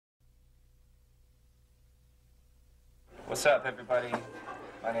What's up, everybody?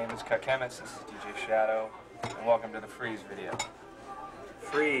 My name is Chemist, this is DJ Shadow, and welcome to the FReeZe video.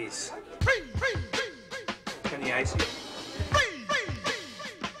 FReeZe. Can you ice it?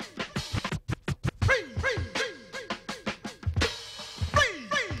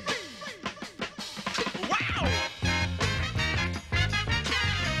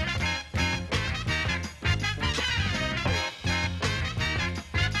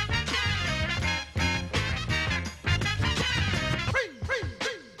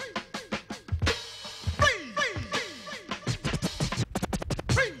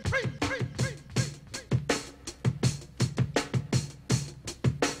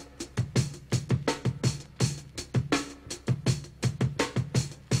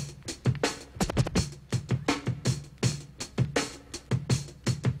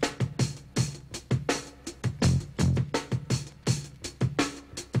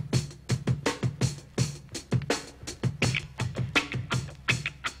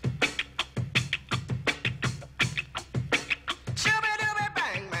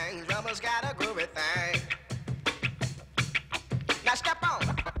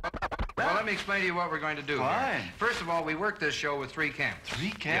 Let me explain to you what we're going to do. Fine. First of all, we work this show with 3 cameras.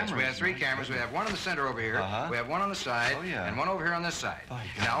 3 cameras? Yes, we have 3 cameras. We have one in the center over here. We have one on the side. Oh, yeah. And one over here on this side. Oh,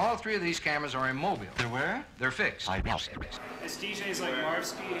 now, all 3 of these cameras are immobile. They're where? They're fixed. This DJ's like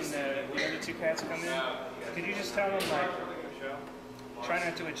Marvsky and the other 2 cats come in. Could you just tell them, like, try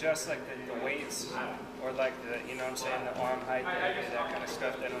not to adjust, like, the weights or, like, the, you know what I'm saying, the arm height, that kind of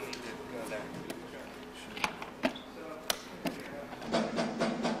stuff. They don't need to go there.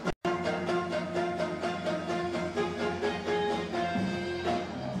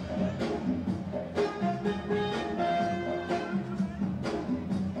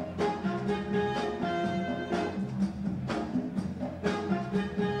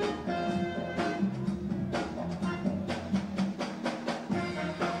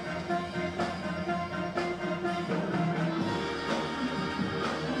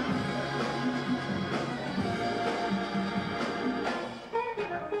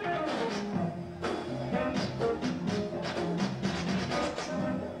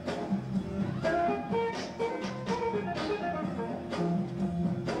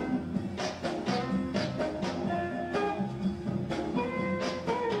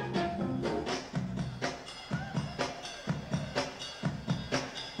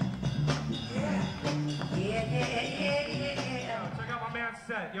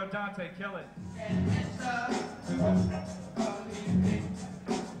 Set. Yo, Dante, kill it.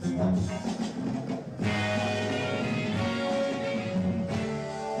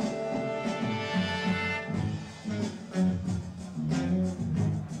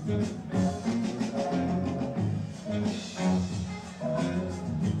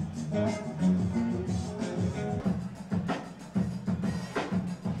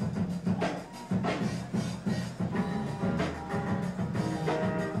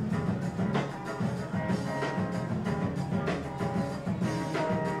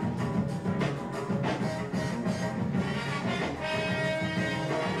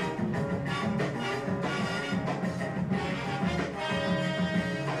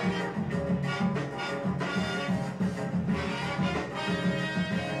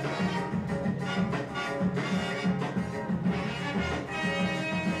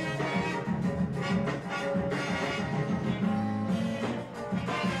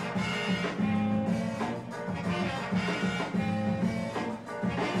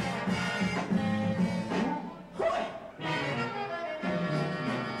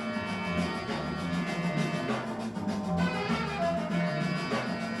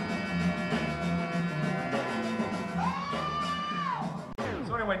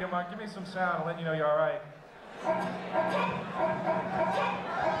 Anyway, Newmark, give me some sound. I'll let you know you're all right.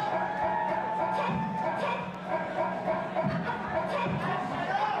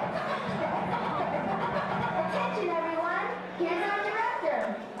 Attention, everyone. Here's our director.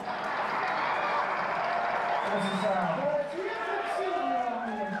 What's the sound? Well, it's real good seeing you all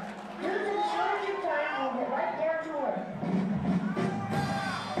here. Use and charge your time. We'll get right down to work.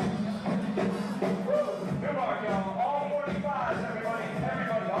 Newmark, y'all. All 45s, everybody.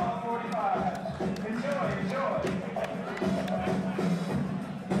 Everybody, all 45s. Enjoy, enjoy.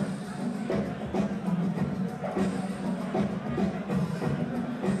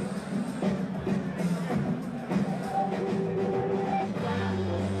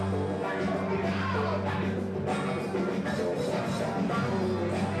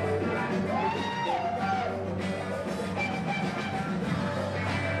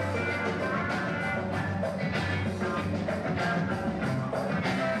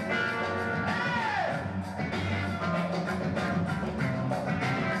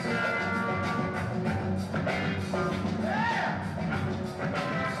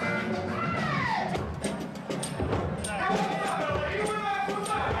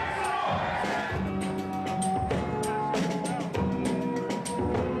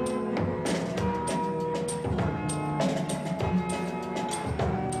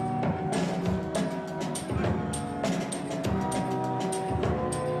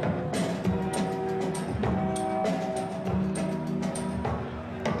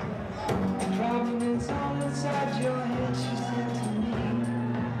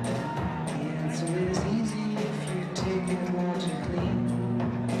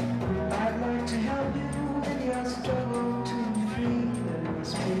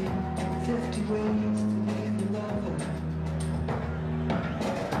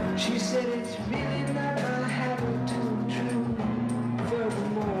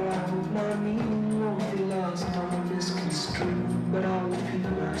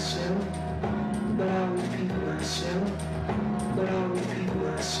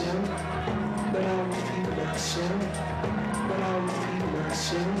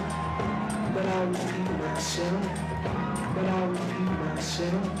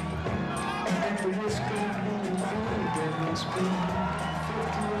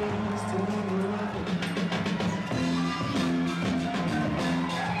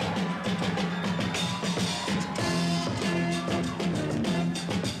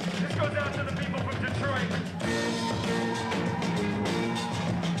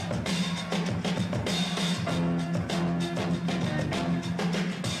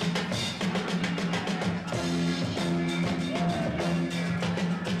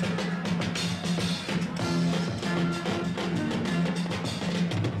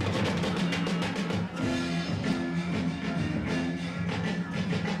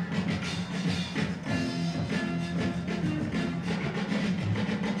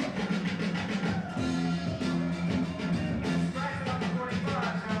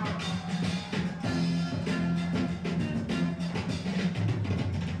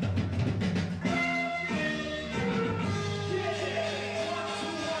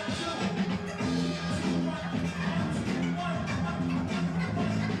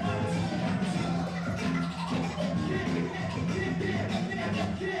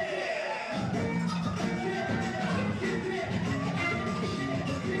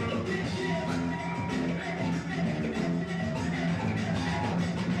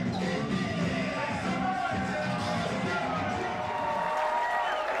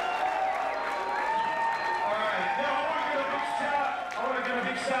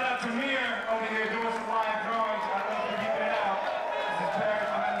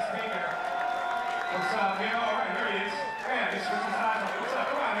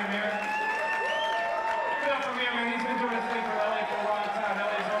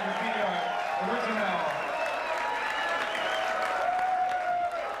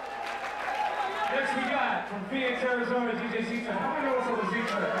 Phoenix, Arizona, DJ Secret. How many know what's up with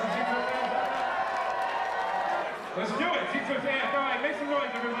Secret? Let's do it. Secret fans. All right, make some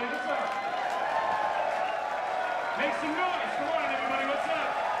noise, everybody. What's up? Make some noise. Come on, everybody. What's up?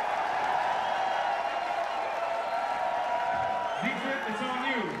 Secret, it's on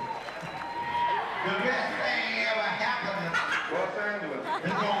you. The best thing ever happened in Los Angeles is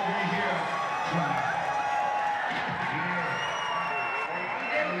gonna be here.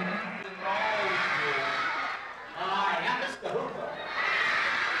 Hi, I'm Mr. Hooper.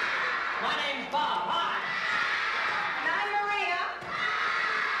 My name's Bob. Hi. And I'm Maria.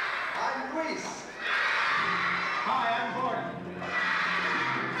 I'm Luis. Hi, I'm Gordon.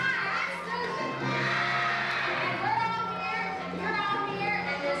 Hi, I'm Susan. And we're all here, and you're all here,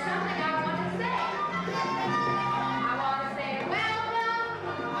 and there's something I want to say. I want to say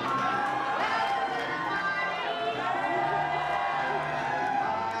welcome. Welcome to the party.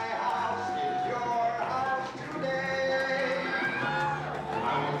 My house is your house today. I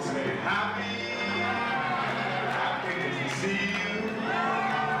want to say happy to see you.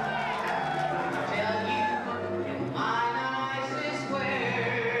 Tell you in my nicest way.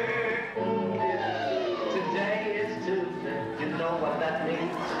 Today is Tuesday. You know what that means.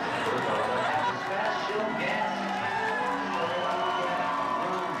 We're gonna have a special guest.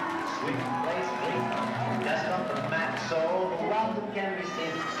 Sweet place clean. Just up the mat so the welcome can be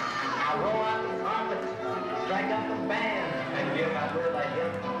seen. I'll roll out the carpet, strike up the band, and give my girl a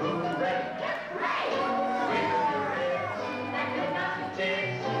hit. Hooray!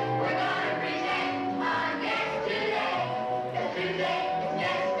 We're gonna present our guest today. Today is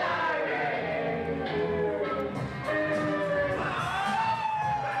Jazzdischarge.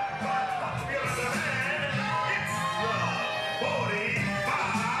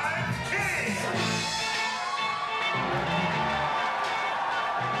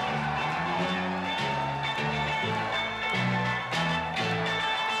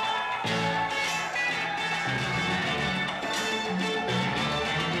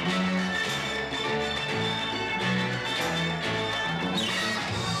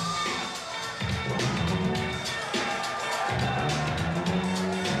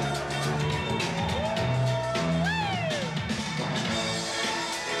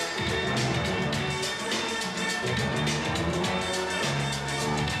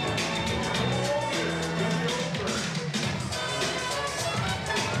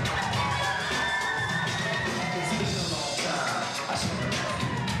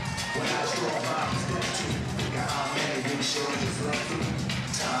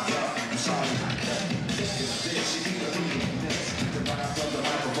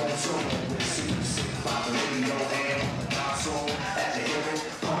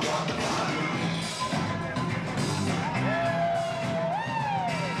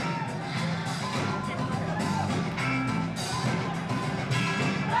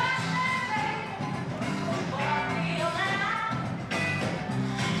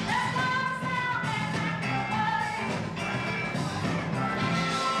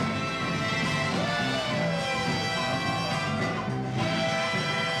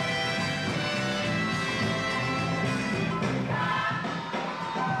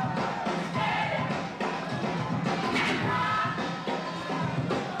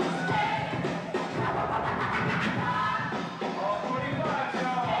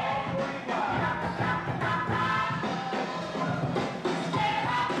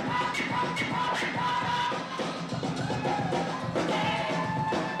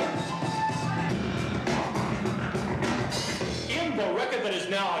 The record that is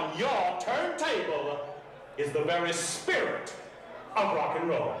now on your turntable is the very spirit of rock and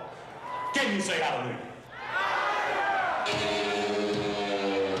roll. Can you say hallelujah?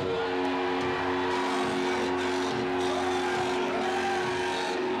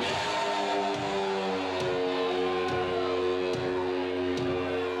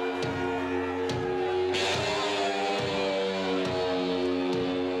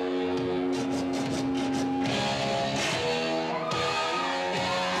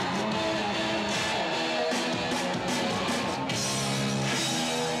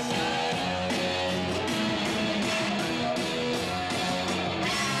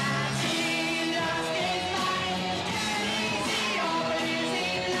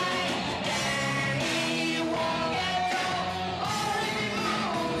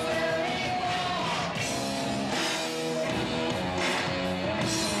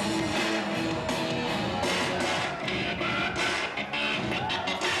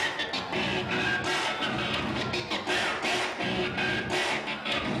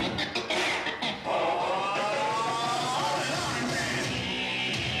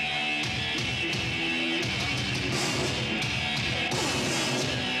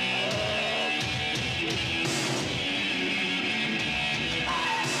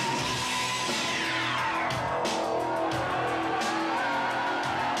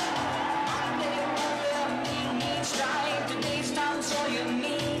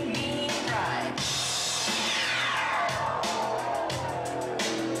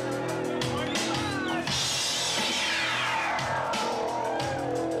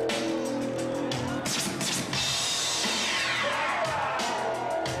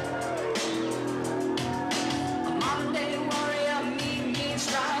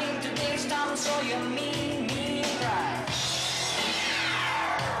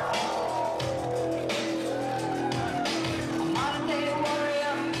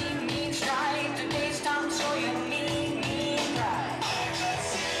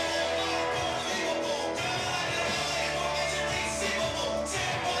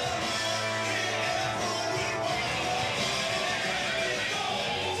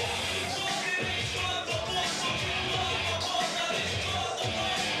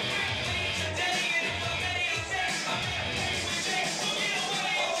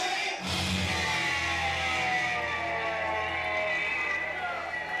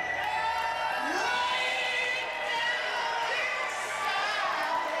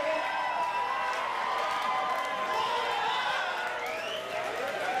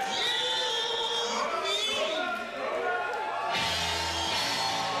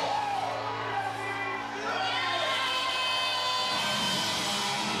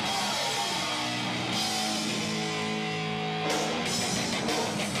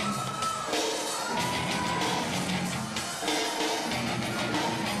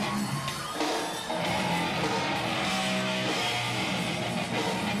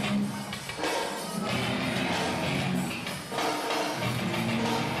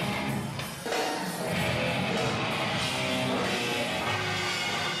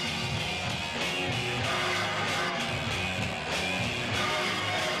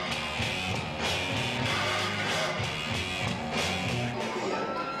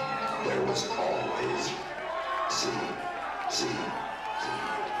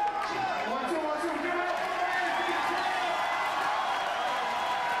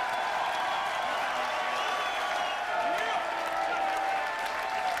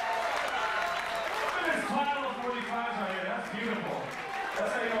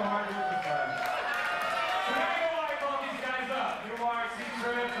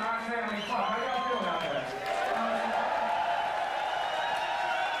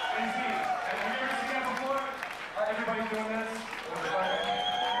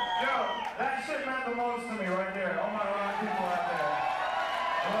 most to me right there. All my rock people out there.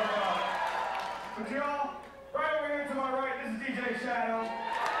 What about it? But y'all, right over here to my right, this is DJ Shadow.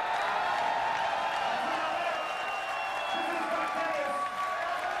 This is my Chemist.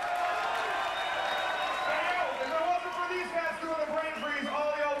 Hey, yo, if it wasn't for these guys doing the brain freeze,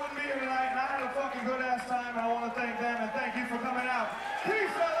 all y'all wouldn't be here tonight, and I had a fucking good ass time, and I want to thank them, and thank you for coming out.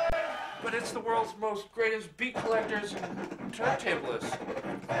 Peace, LA! But it's the world's most greatest beat collectors and turntablists.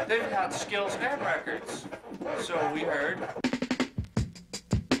 They've got skills and records. So we heard.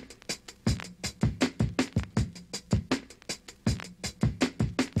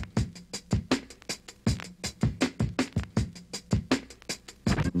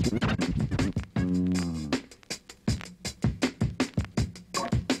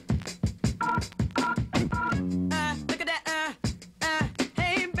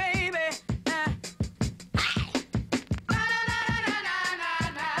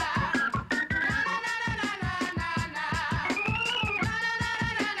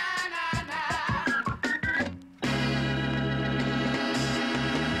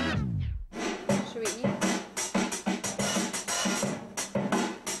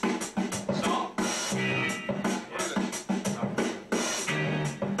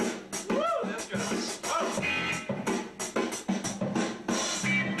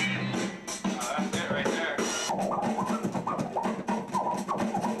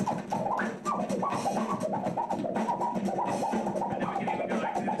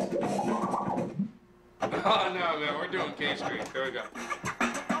 Oh, no, man, we're doing K Street. There we go.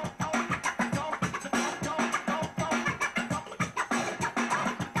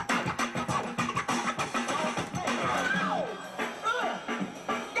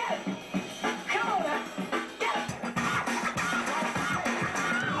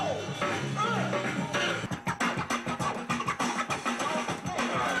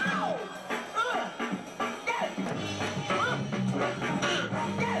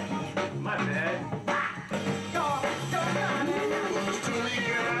 My bad.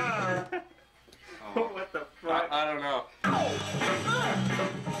 What the fuck? I don't know.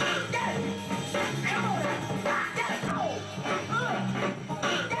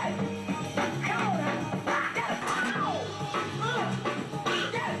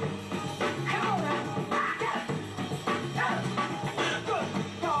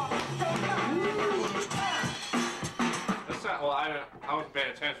 That's not, well, I wasn't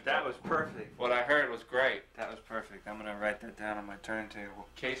paying attention. That was perfect. What I heard was great. That was perfect. I'm gonna write that down on my turntable.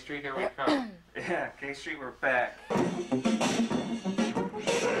 K Street, here we come. Yeah, K Street, we're back. Sorry,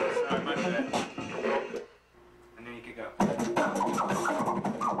 my bad. And then you could go.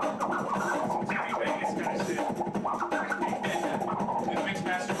 Timmy Vegas kind of shit. Is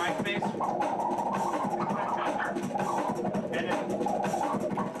Mixmaster Mike face? And then...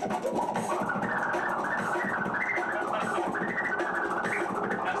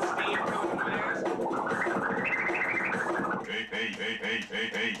 That's Steve Cohen Winners. Hey, you.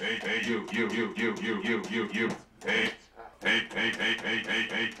 Hey, you.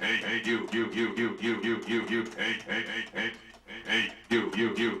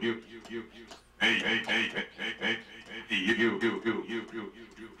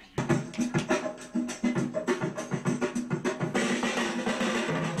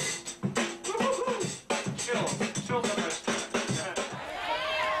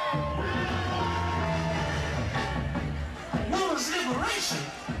 Woman's liberation.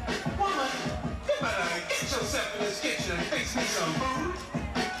 Woman, you better get yourself in this kitchen and fix me some food.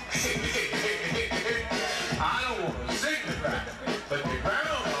 I don't want to signify, but the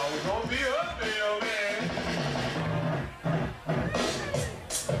grandma was gonna be up there, man.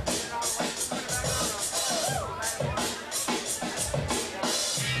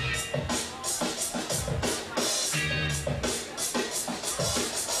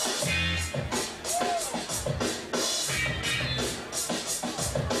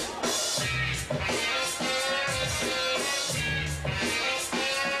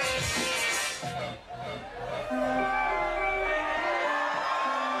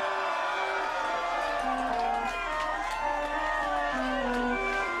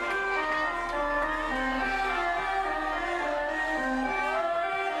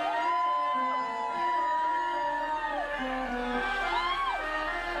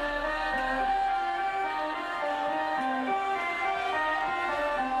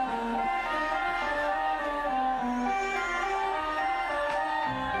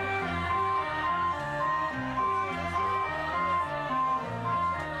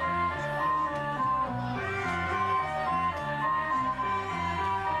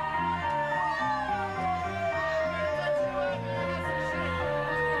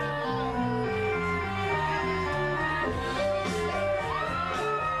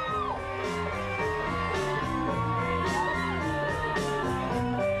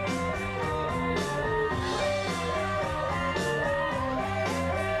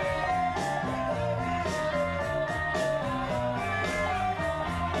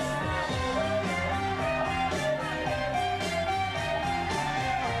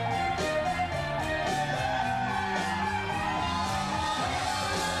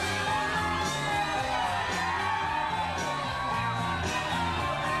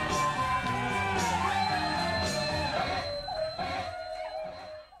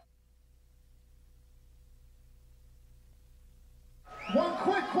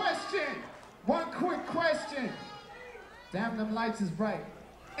 Damn, them lights is bright.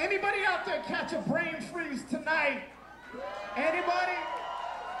 Anybody out there catch a brain freeze tonight? Anybody?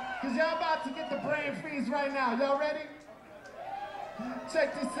 Because y'all about to get the brain freeze right now. Y'all ready?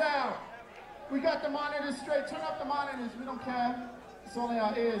 Check this out. We got the monitors straight. Turn up the monitors. We don't care. It's only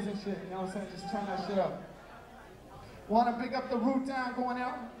our ears and shit. You know what I'm saying? Just turn that shit up. Want to pick up the root down going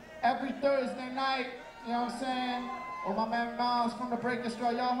out every Thursday night. You know what I'm saying? Or my man Miles from the Breaker Straw.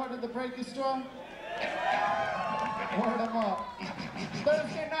 Y'all heard of the Breaker Straw? Word them up.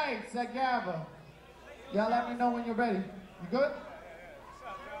 Thursday nights at Gabba. Y'all let me know when you're ready. You good?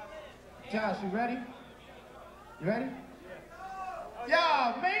 Josh, you ready? You ready?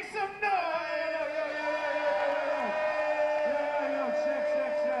 Yo, make some noise!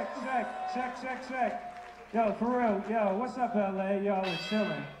 Check. Yo, for real, yo, what's up, LA? Y'all are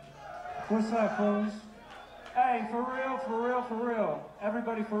chilling. What's up, fools? Hey, for real.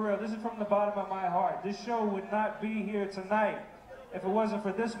 Everybody for real. This is from the bottom of my heart. This show would not be here tonight if it wasn't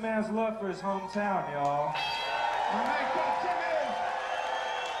for this man's love for his hometown, y'all. All right, come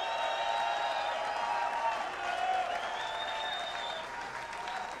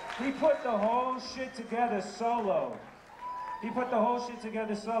Chemist! He put the whole shit together solo. He bought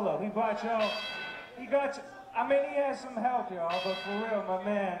y'all. He had some help, y'all, but for real, my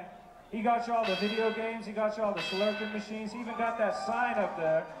man. He got y'all the video games, he got y'all the slurping machines, he even got that sign up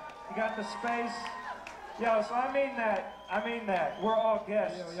there. He got the space. Yo, so I mean that. We're all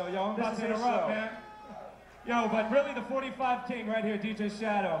guests. Yo, I'm about to interrupt, man. Yo, but really the 45 king right here, DJ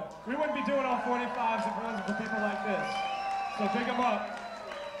Shadow. We wouldn't be doing all 45s if it wasn't for people like this. So pick them up.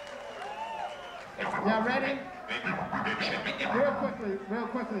 Y'all ready? Real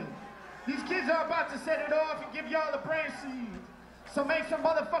quickly. These kids are about to set it off and give y'all the brain seed. So make some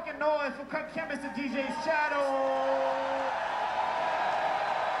motherfucking noise for Cut Chemist and DJ Shadow.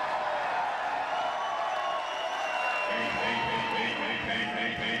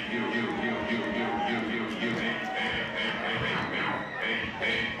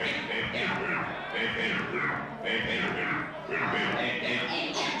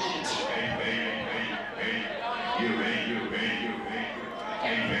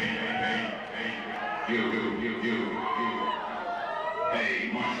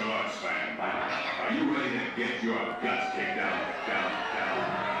 Hey, martial arts fan, are you ready to get your guts kicked down?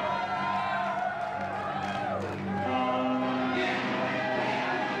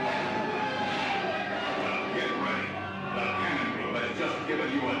 Well, get ready. The cannon crew has just given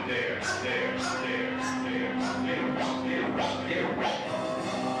you a dare.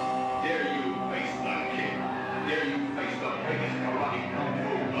 Dare you face the king. Dare you face the biggest karate kung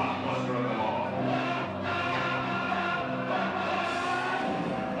fu blockbuster of them all.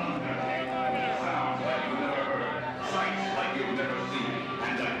 Sounds like you've never heard. Sights like you've never seen.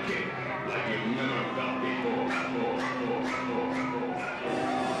 And a kick like you've never felt before.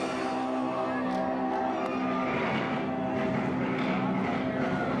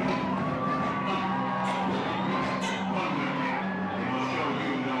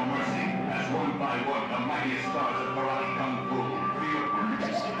 One by one, the mightiest stars of karate kung fu feel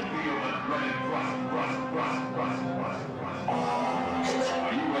the dreaded thrust.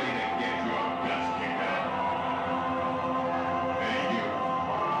 Are you ready to get your guts kicked out? Hey you,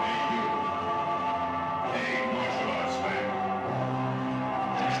 hey martial arts fan.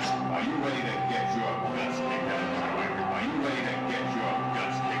 Are you ready to get your guts kicked out? Are you ready to get your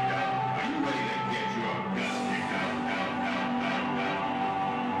guts kicked out? Are you ready to get your guts kicked out?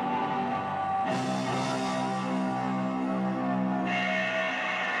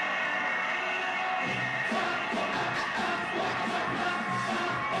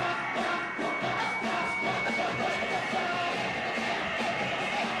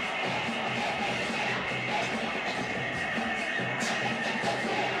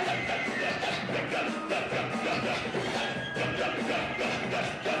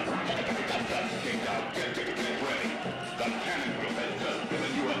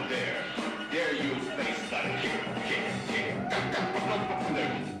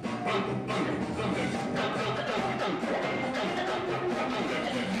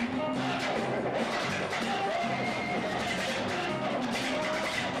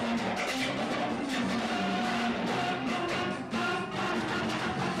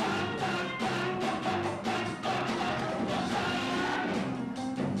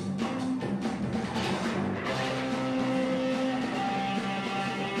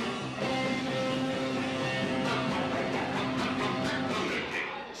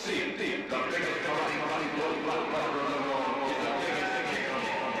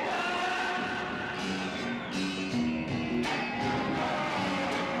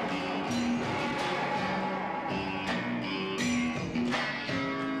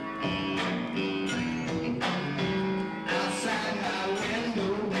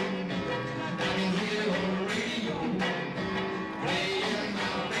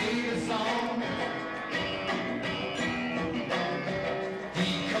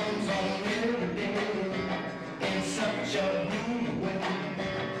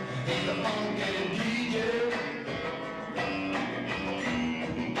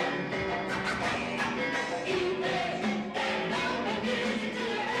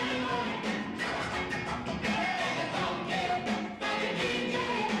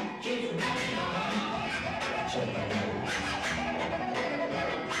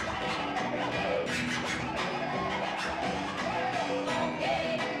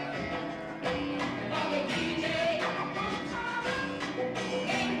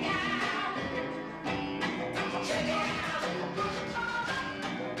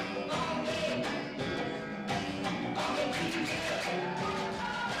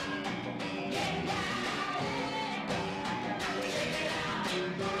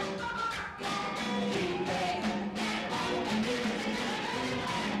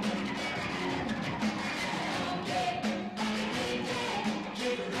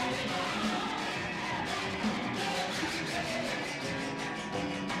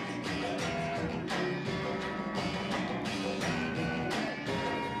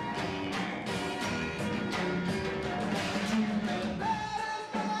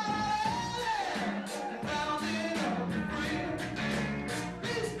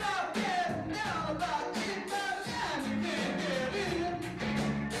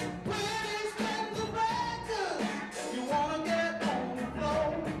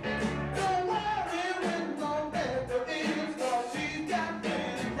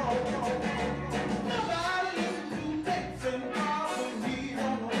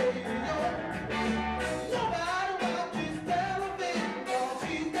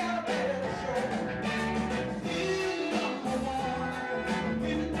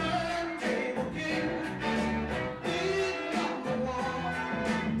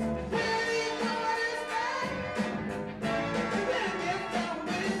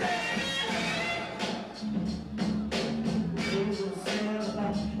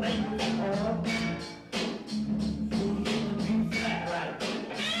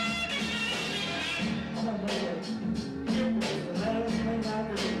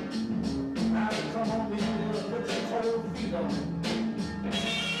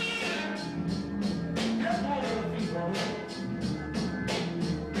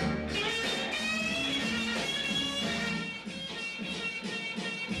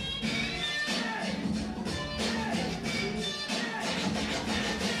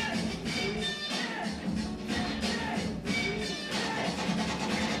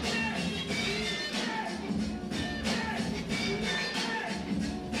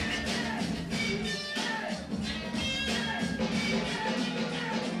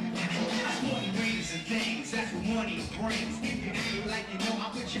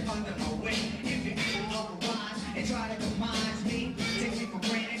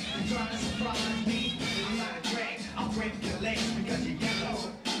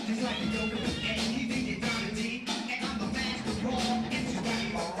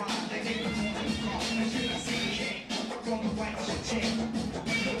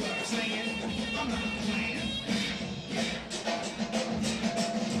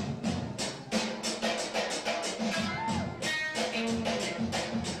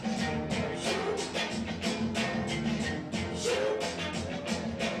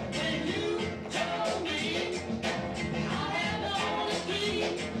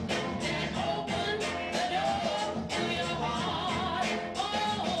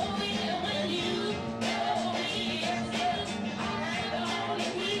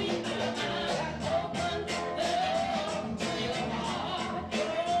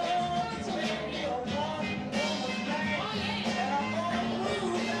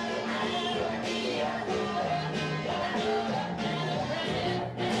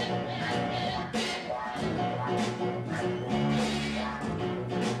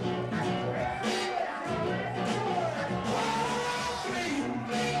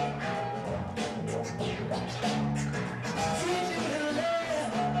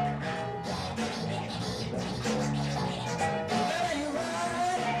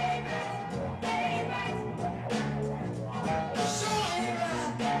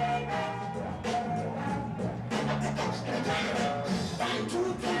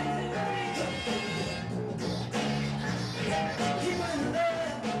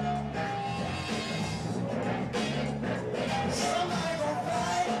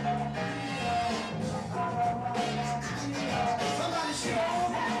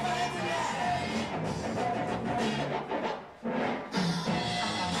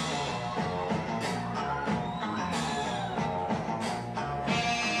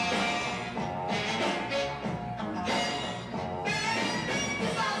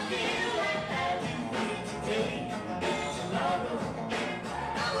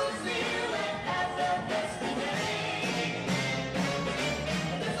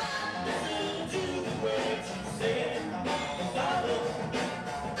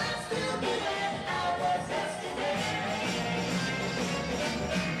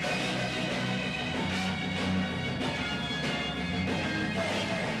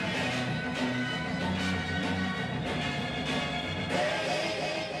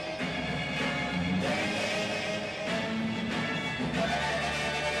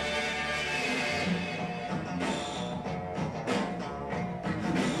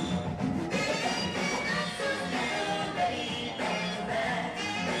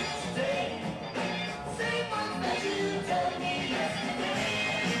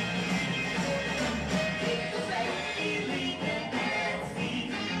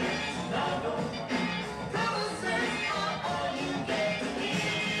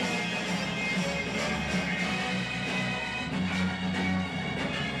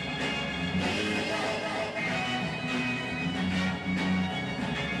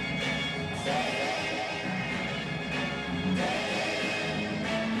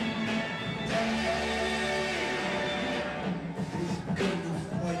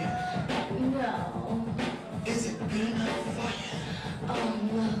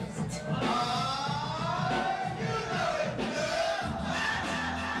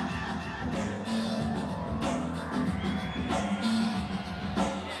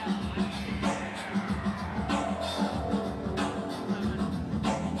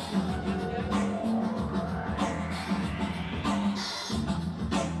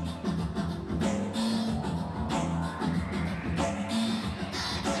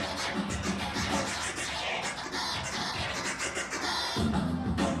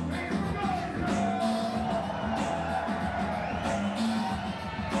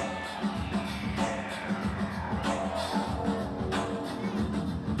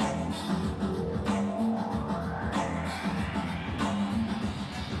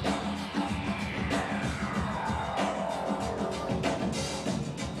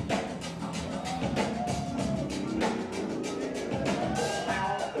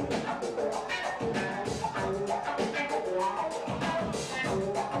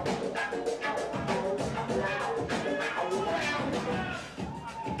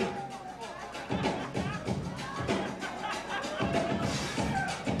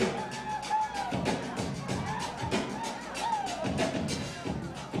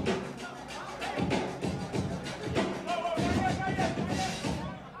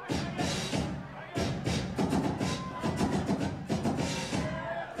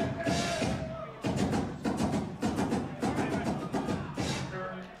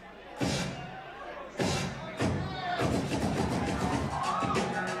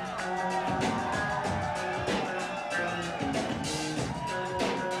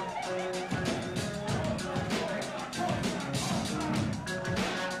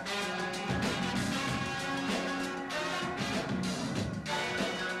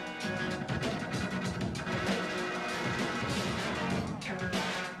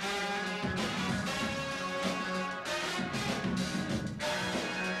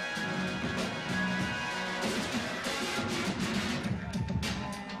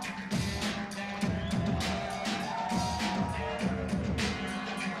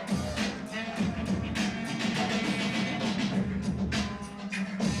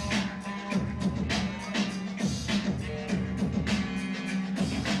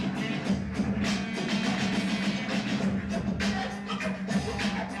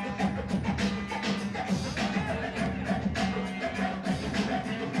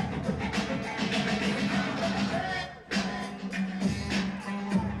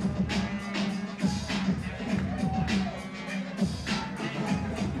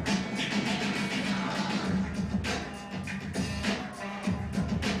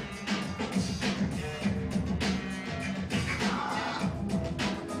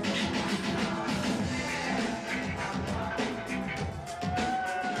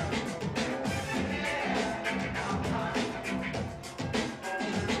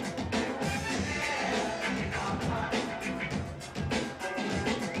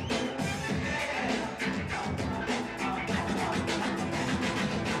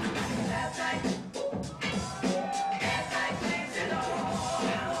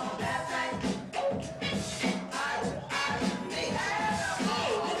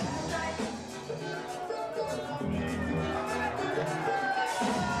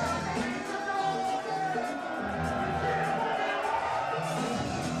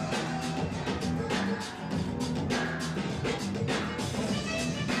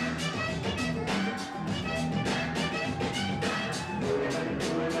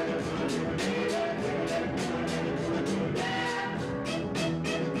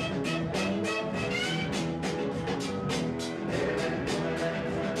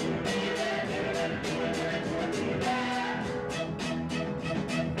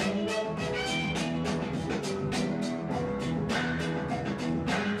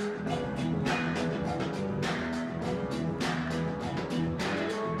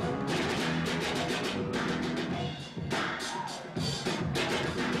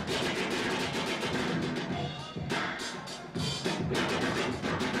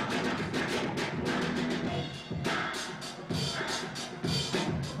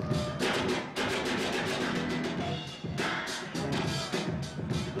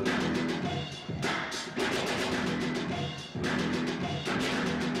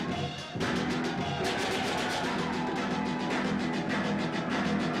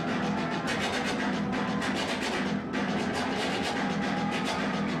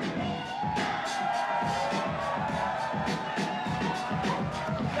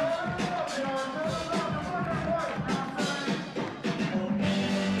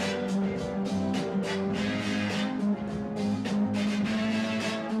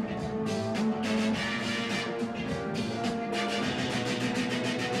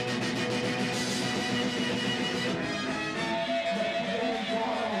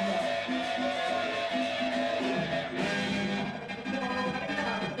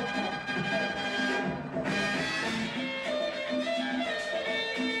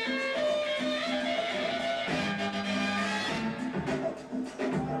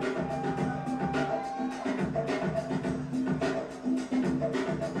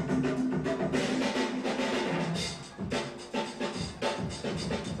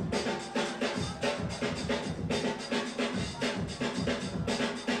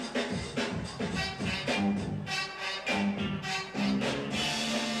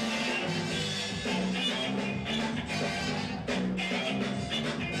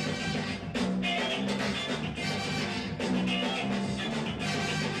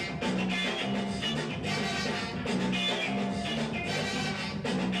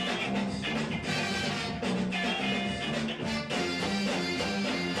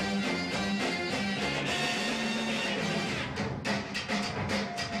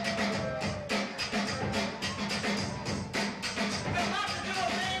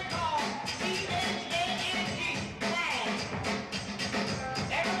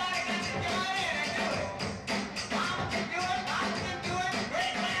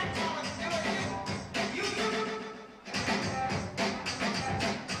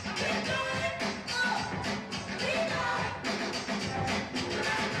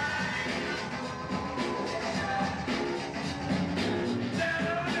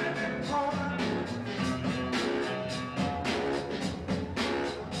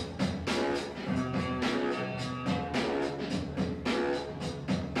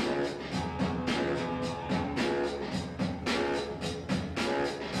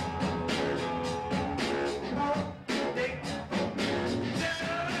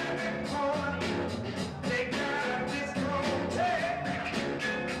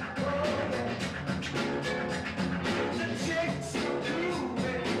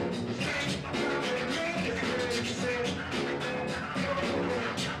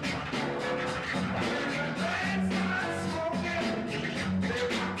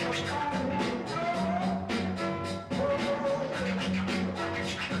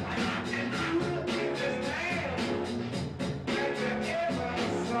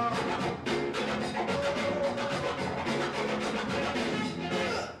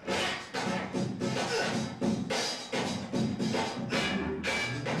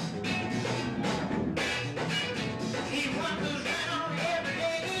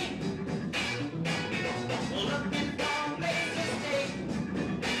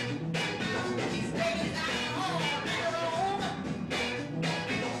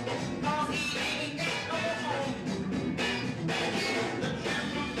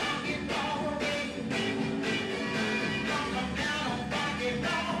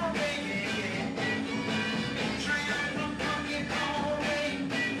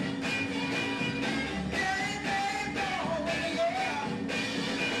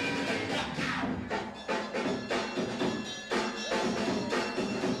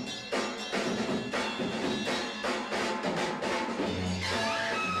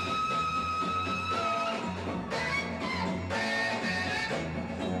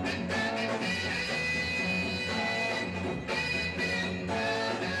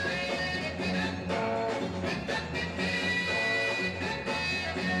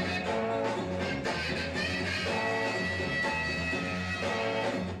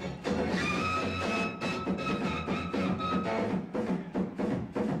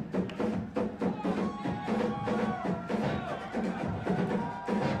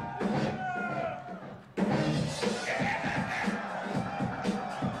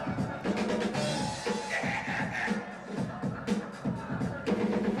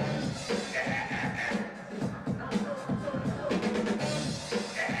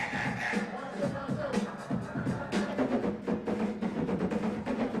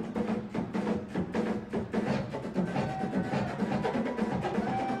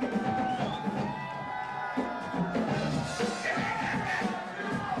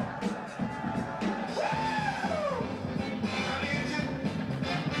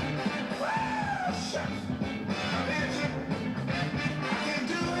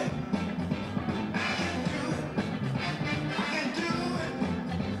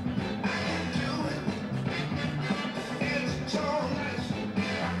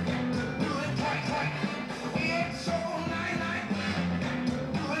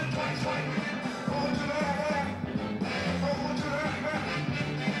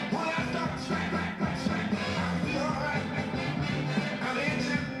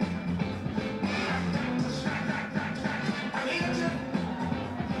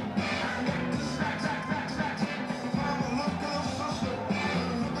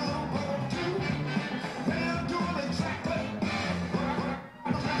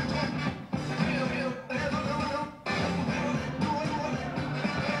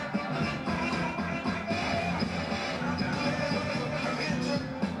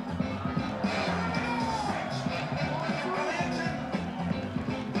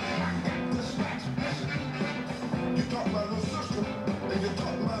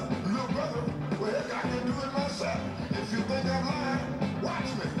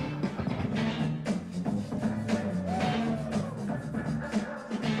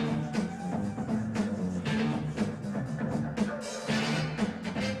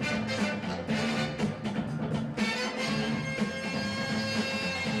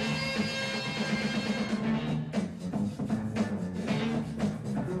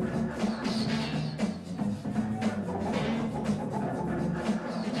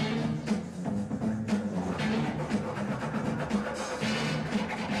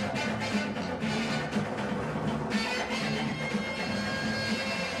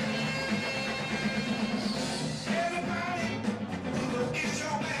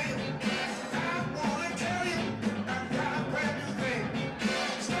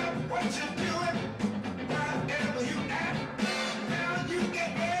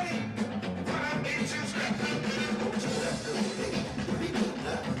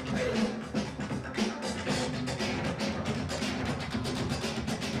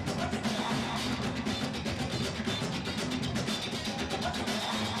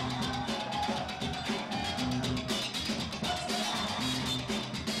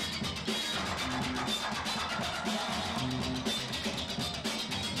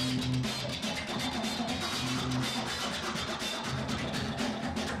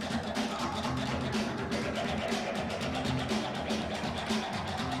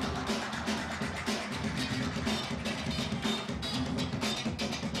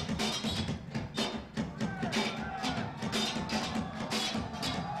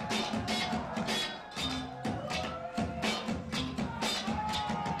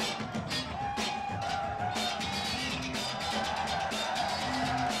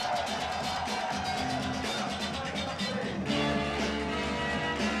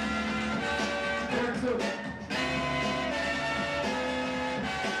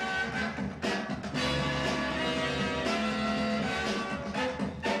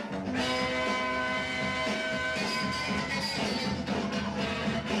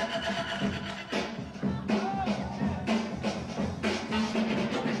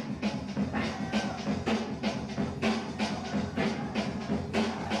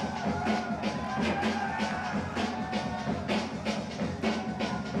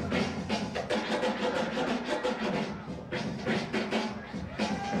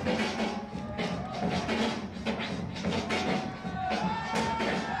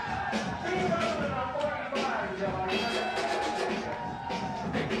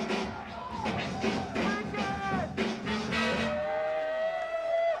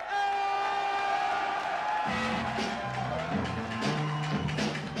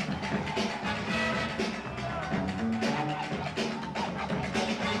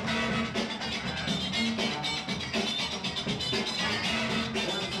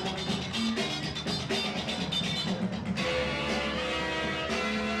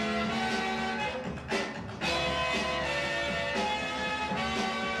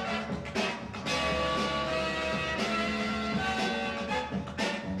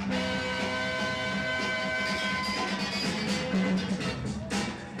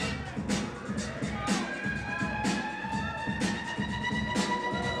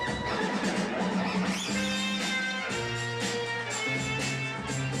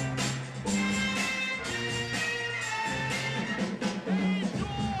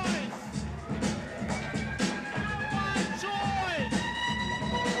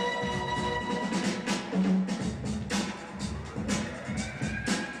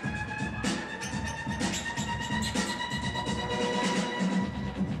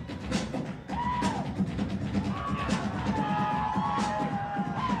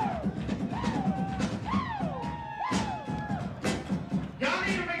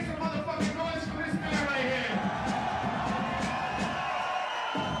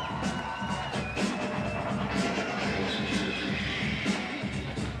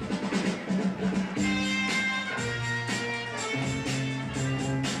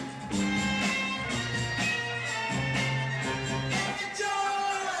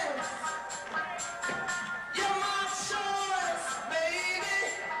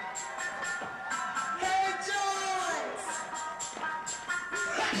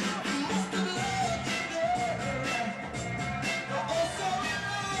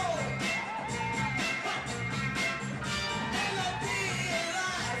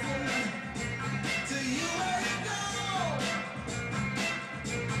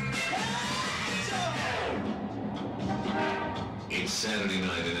 Saturday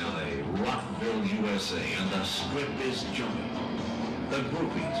night in LA, Rockville, USA, and the strip is jumping. The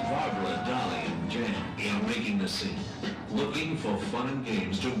groupies, Barbara, Dolly, and Jan, are making the scene, looking for fun and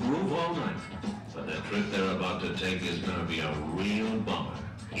games to groove all night. But the trip they're about to take is going to be a real bummer.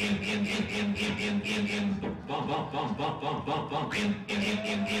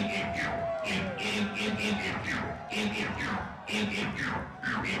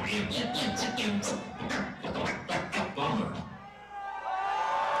 Bummer.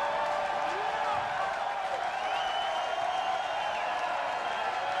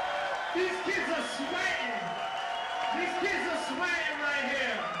 These kids are sweating. These kids are sweating right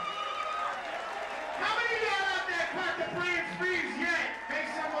here. How many of y'all out there caught the brain freeze yet? Make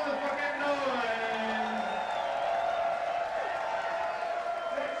some motherfucking noise.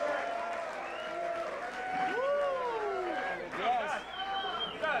 Yes.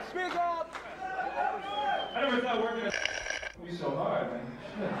 Speak up. I never thought working would be so hard, man.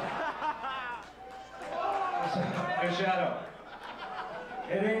 Hey, Shadow.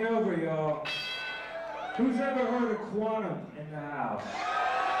 It ain't over, y'all. Who's ever heard of Quantum in the house?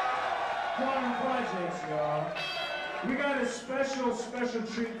 Quantum Projects, y'all. We got a special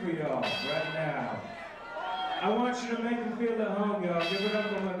treat for y'all right now. I want you to make them feel at home, y'all. Give it up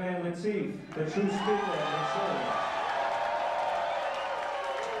for my man Latif, the true speaker of the show.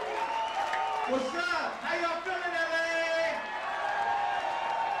 What's up? How y'all feeling, LA?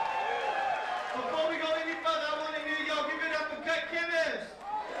 Before we go any further, I want to hear y'all give it up for Chemist.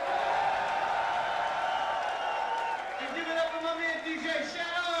 And give it up for my man DJ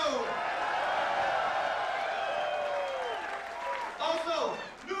Shadow. Also,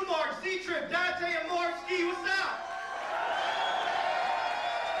 Newmark, Z-Trip, Dante, and Morski, what's up?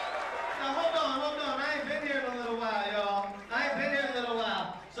 Now hold on. I ain't been here in a little while, y'all. I ain't been here in a little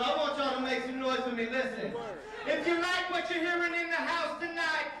while. So I want y'all to make some noise for me. Listen. If you like what you're hearing in the house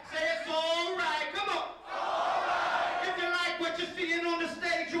tonight, say it's all right. Come on. All right. If you like what you're seeing on the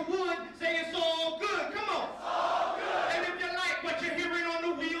stage of wood, say it's all good. Come on. All good. And if you like what you're hearing on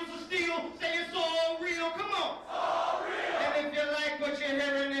the wheels of steel, say it's all real. Come on. All real. And if you like what you're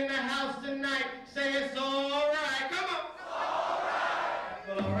hearing in the house tonight, say it's all right. Come on. All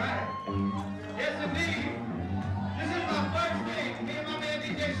right. All right. Yes, indeed. This is my first thing. Me and my man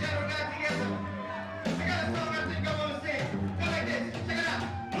DJ Shadow got together. I got a song I think I want to sing. Go like this. Check it out.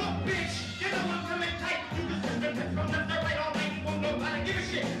 Look, bitch.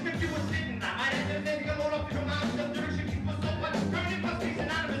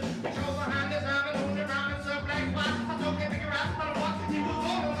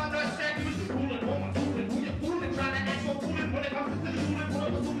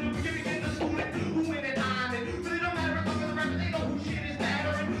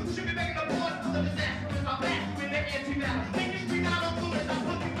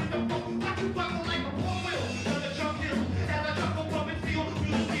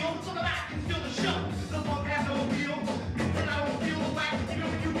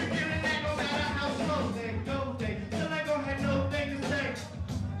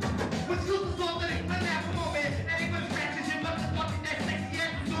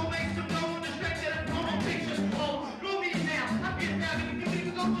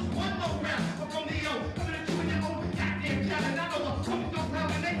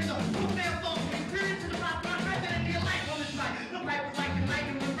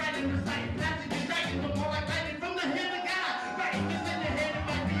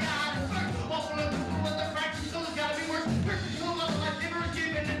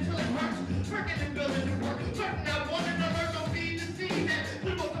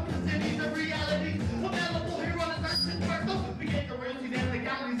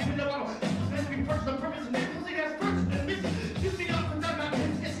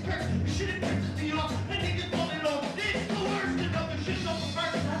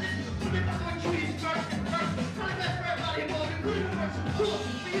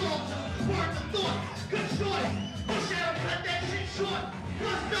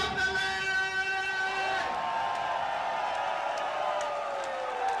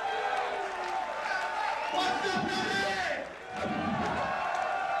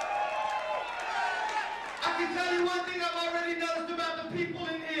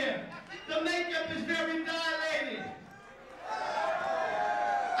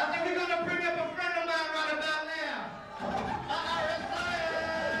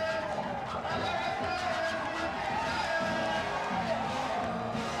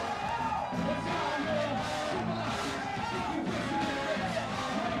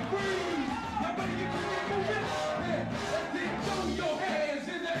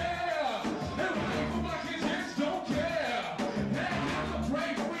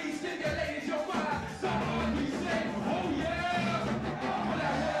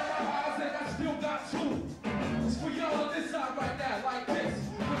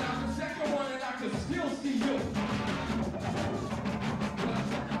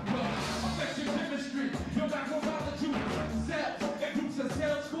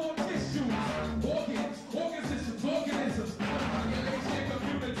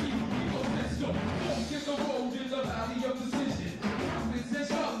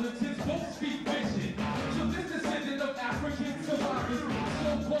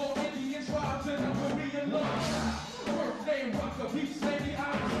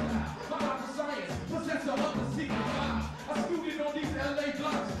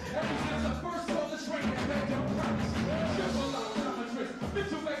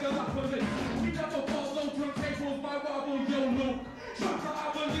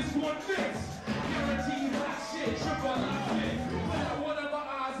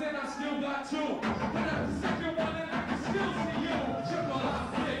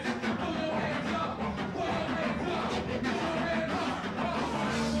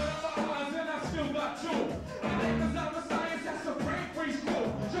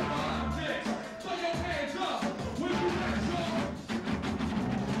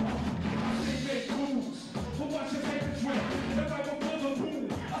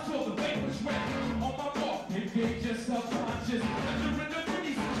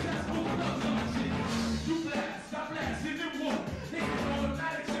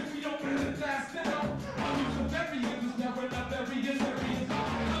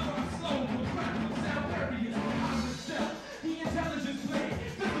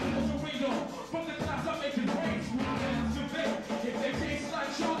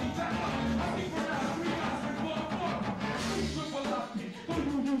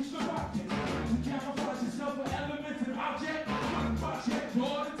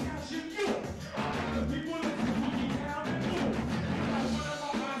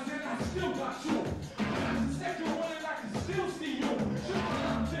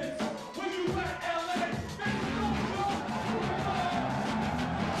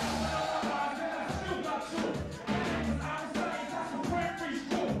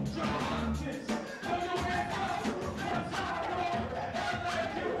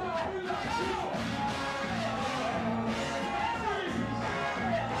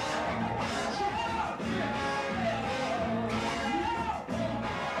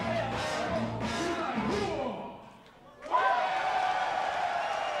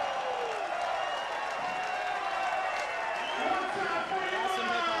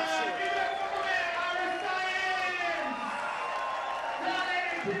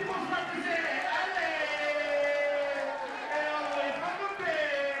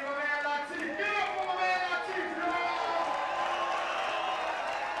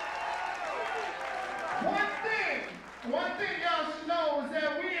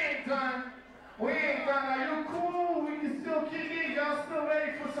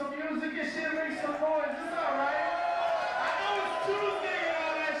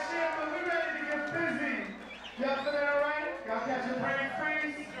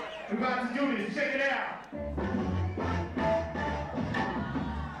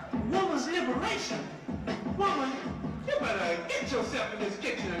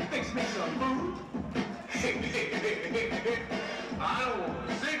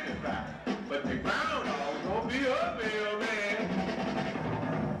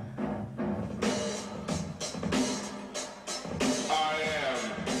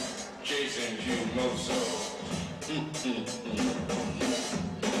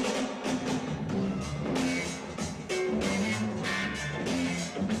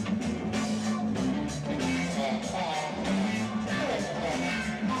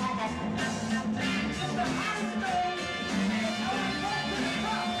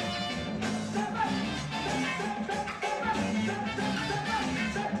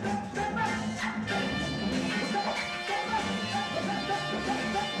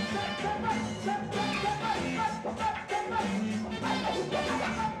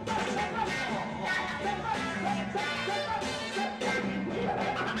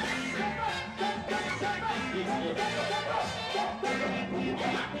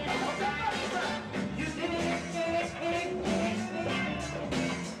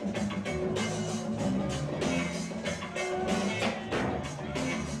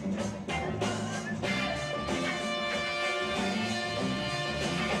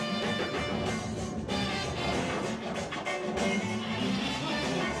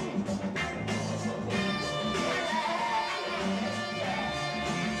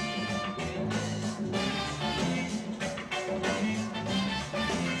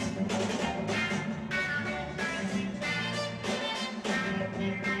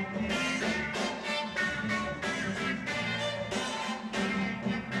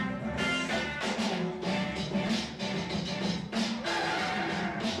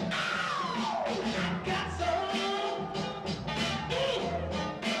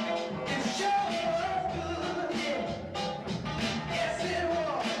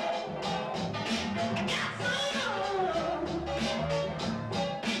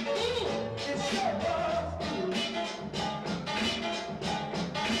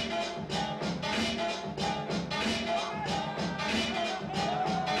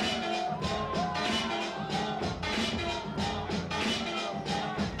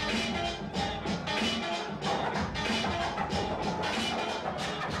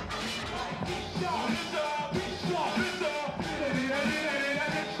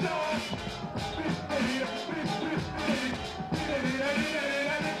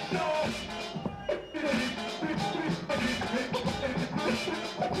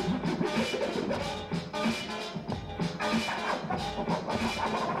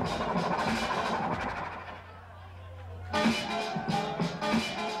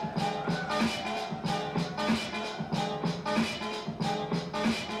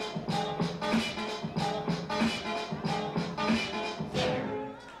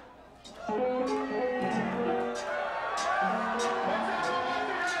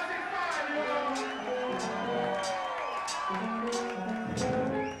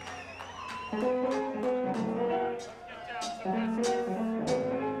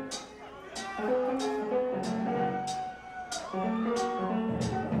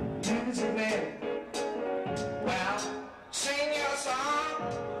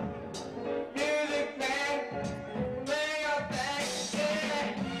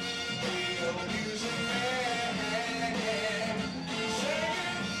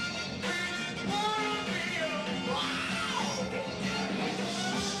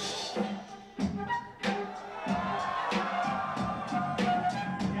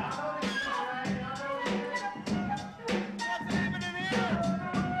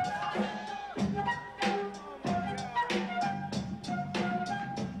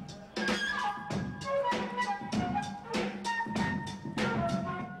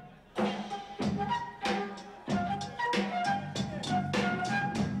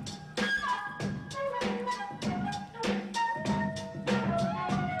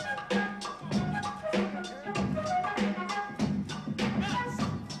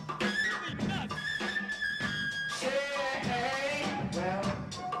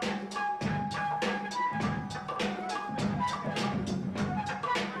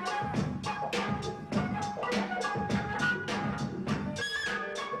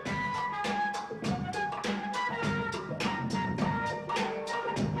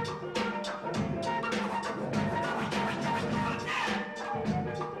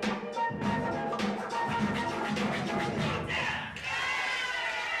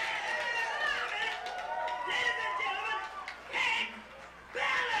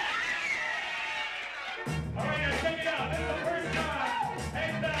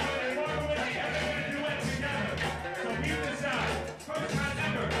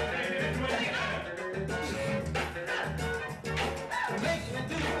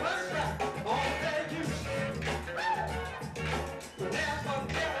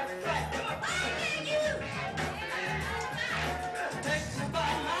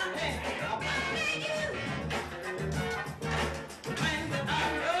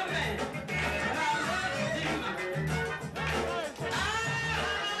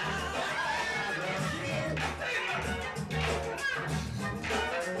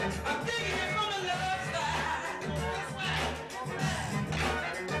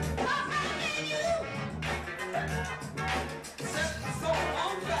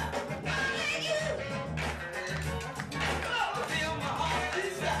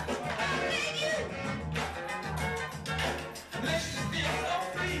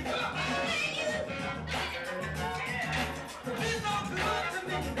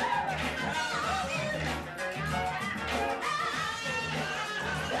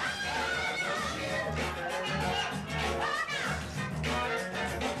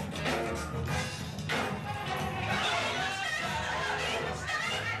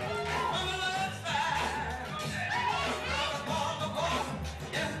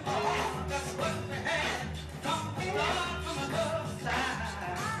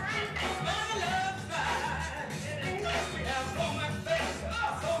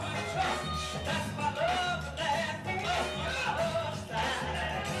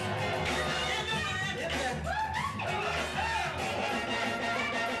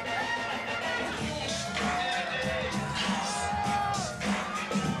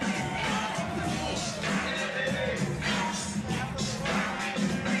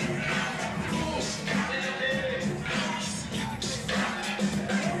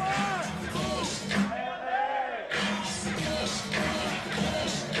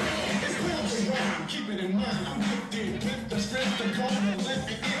 the left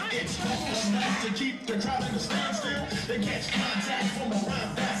and it's tough enough to keep the crowd in the standstill. They catch contact from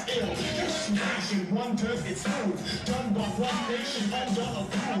around, that's ill. This nation wonders it's smooth, done by one nation under a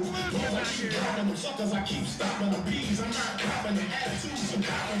groove. When I keep dropping them suckers, I keep stopping them bees. I'm not copping them attitudes and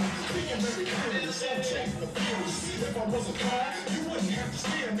copping them. Being very clear, so check the views. If I was a car, you wouldn't have to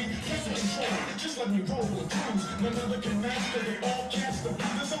steer me. Get the control, just let me roll and cruise. None other can master, they all catch the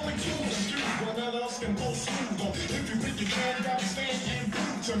blue. There's only two of you, but none else can go smoother. If you think you can, gotta stand and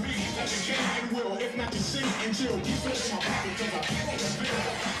prove to me that you can and will. If not, you sing until you finish my pocket, cause I feel the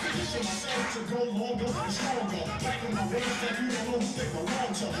bill. Position myself to go longer and stronger. Backing my words that you don't know who they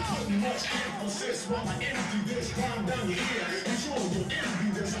belong to. Putting much emphasis while I empty this. Climb down your ear, I'm sure you'll envy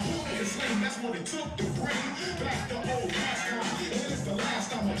this. I'm holding this lane, that's what it took to bring back the old last time. And it's the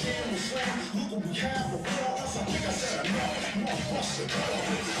last time I can was slam. Look what we have before us. I think I said enough. More bust the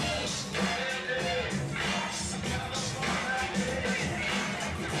doors.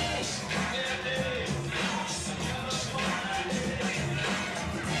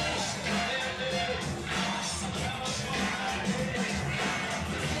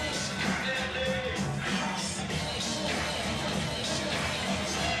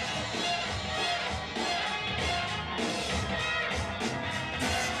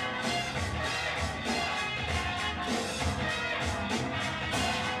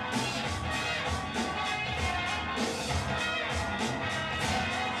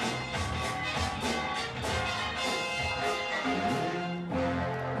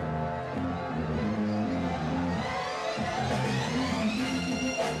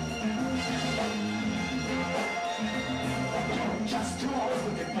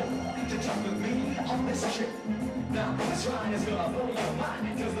 Now, this ride is gonna blow your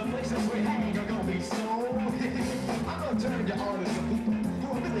mind, cause the places we're hanging are gonna be so I'm gonna turn you on to some people who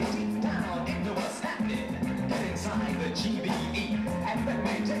are really deep down into what's happening. Get inside the GBE and let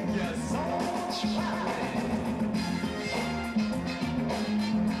me take your soul traveling.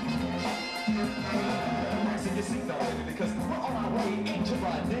 Fasten your seatbelt, because we're on our way into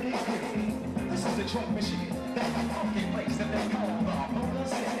our nitty-gritty. This is Detroit, Michigan, that funky place that they call the Motor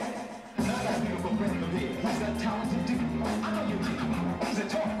City. Now I got a beautiful friend of his, he's a talented dude. I know you do, he's a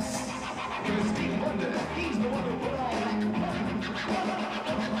Taurus. Cause Steve Wonder, he's the one who put all that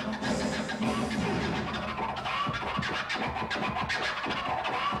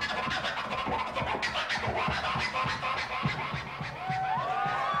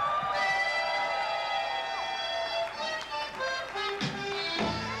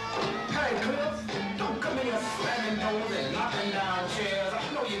Hey Cliff, don't come here slamming doors and knocking down chairs. I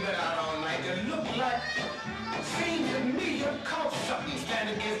know you've been out all night. It look like, seems to me you caught something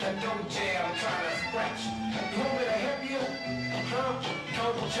standing against the dope jam trying to scratch. You want me to help you? Huh?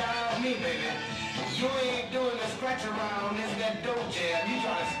 Total child, me baby. You ain't doing the scratch around this that dope jam. You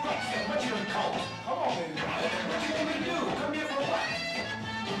trying to scratch that. What you done caught? Come on, baby. What you want me to do? Come here for what?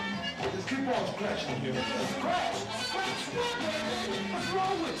 Just keep on scratching here. Scratch? Scratch what, baby? What's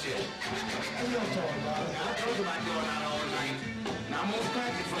wrong with you? What you talking about? I told you about going out all night. Now I'm gonna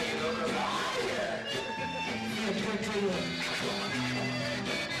scratch it for you, though, because I'm here. Yeah, you gonna tell you what?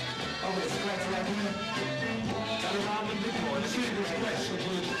 I'm gonna scratch right here. Got around the big boy. Let's see if this scratch will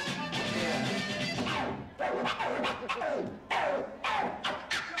do it. Yeah.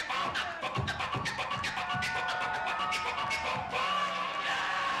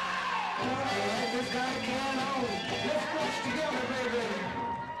 This guy can on. Let's scratch together, baby.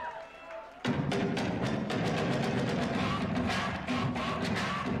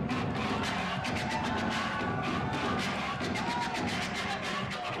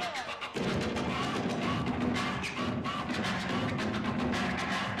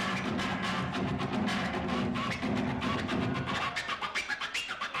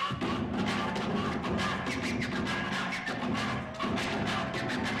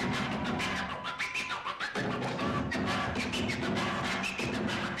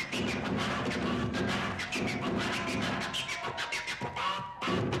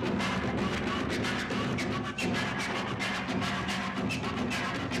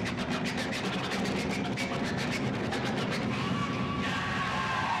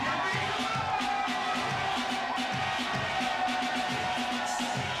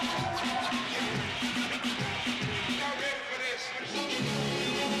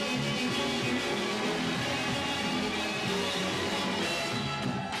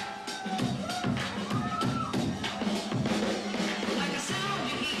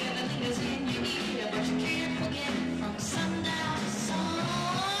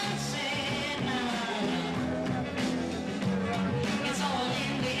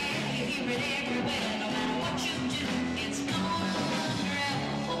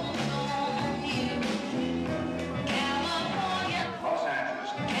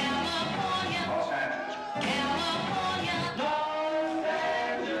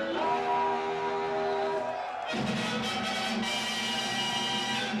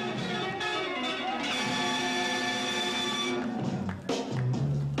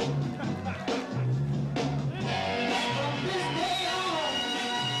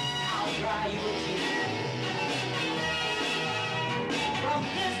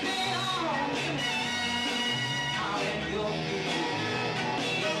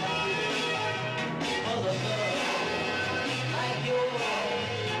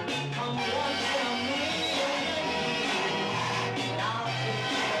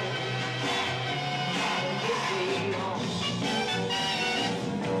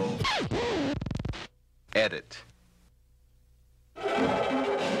 Edit.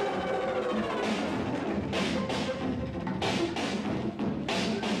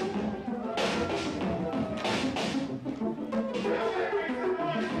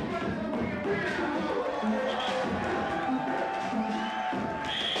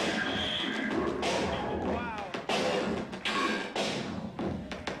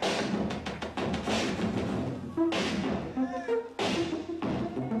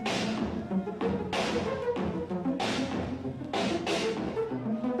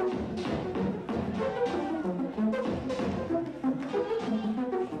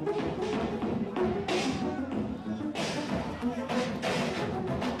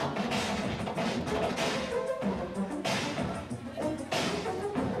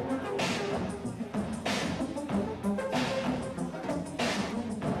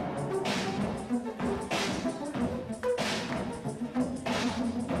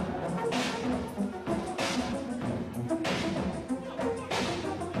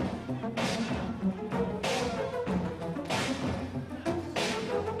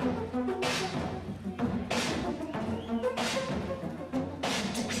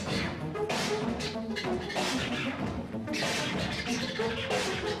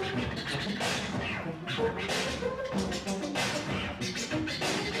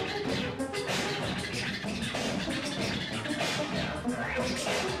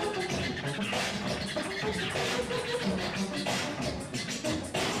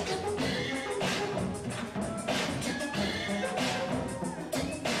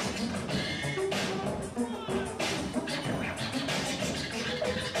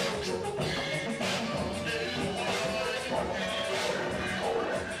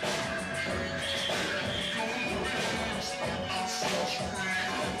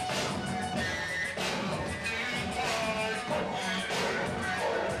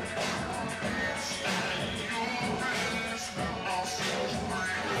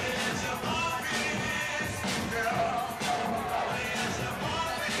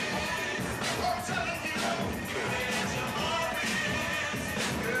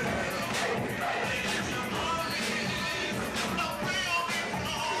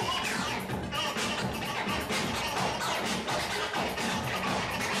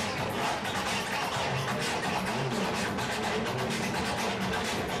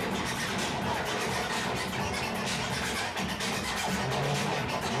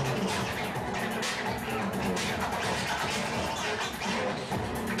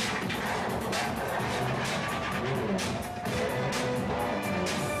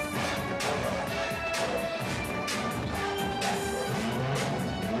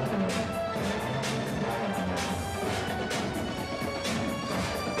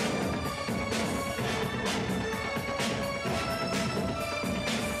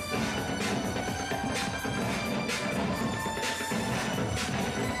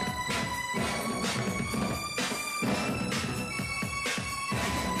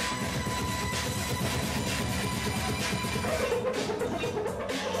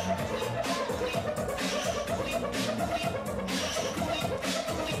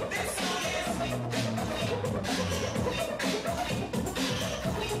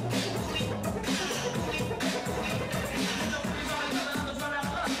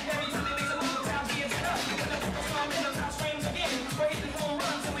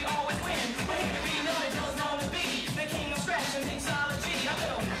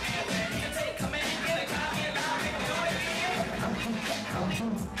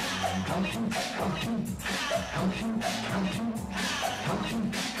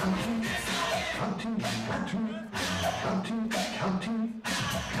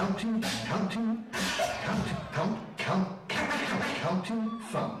 Counting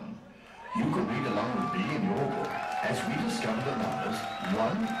fun. You can read along with me in your book as we discover the numbers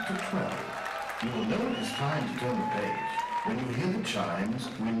 1 to 12. You will know it is time to turn the page when you hear the chimes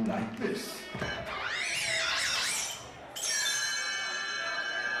ring like this.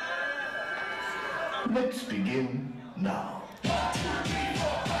 Let's begin now. 1, 2, 3, 4,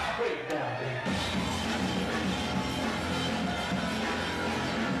 5. Break down, baby.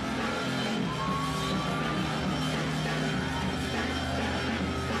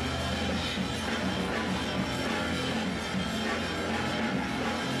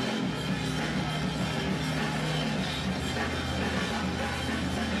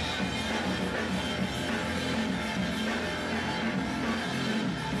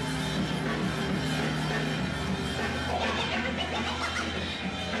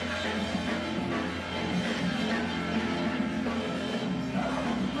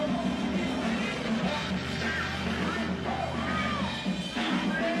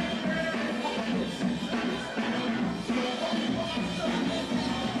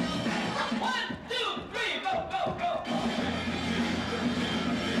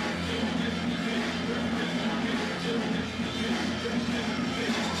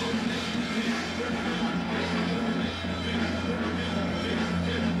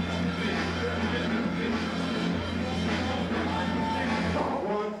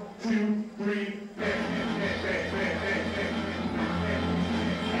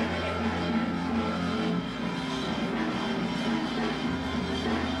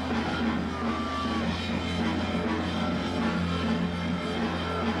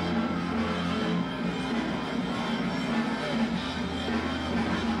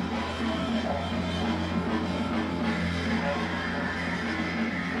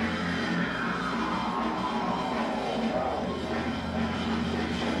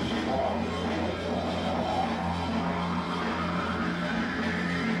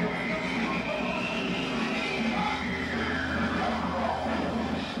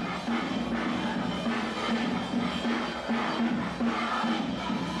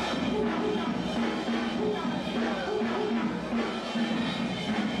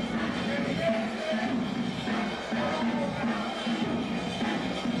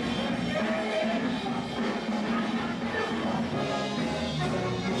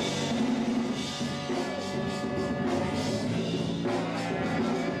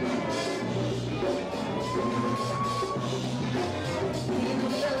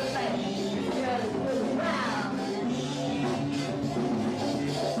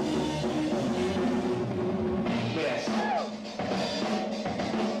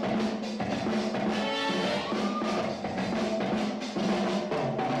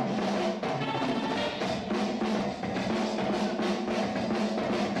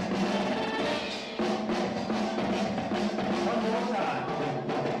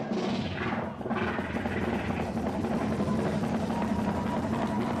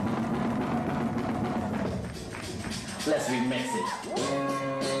 remix it.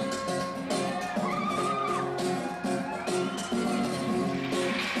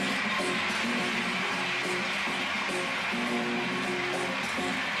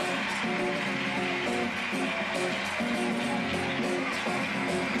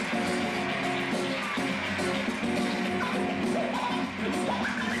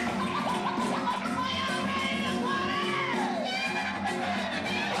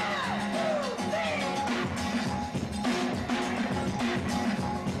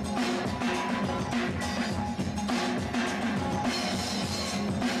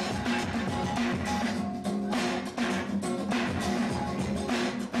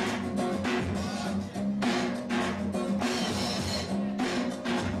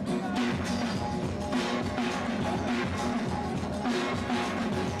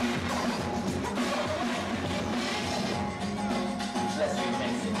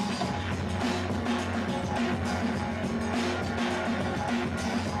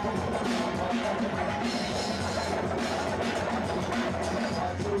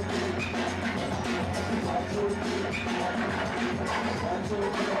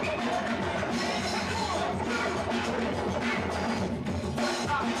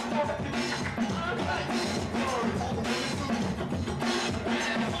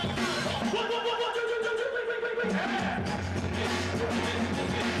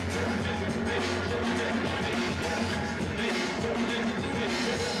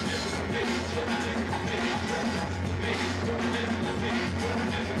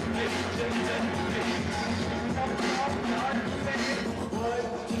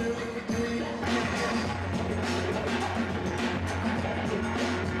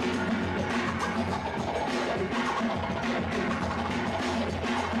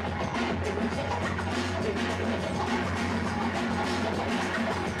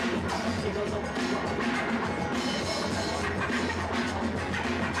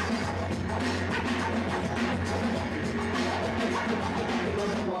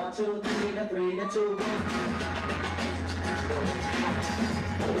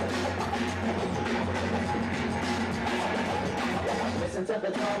 Listen to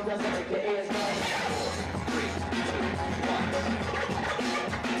the drum, doesn't make your ears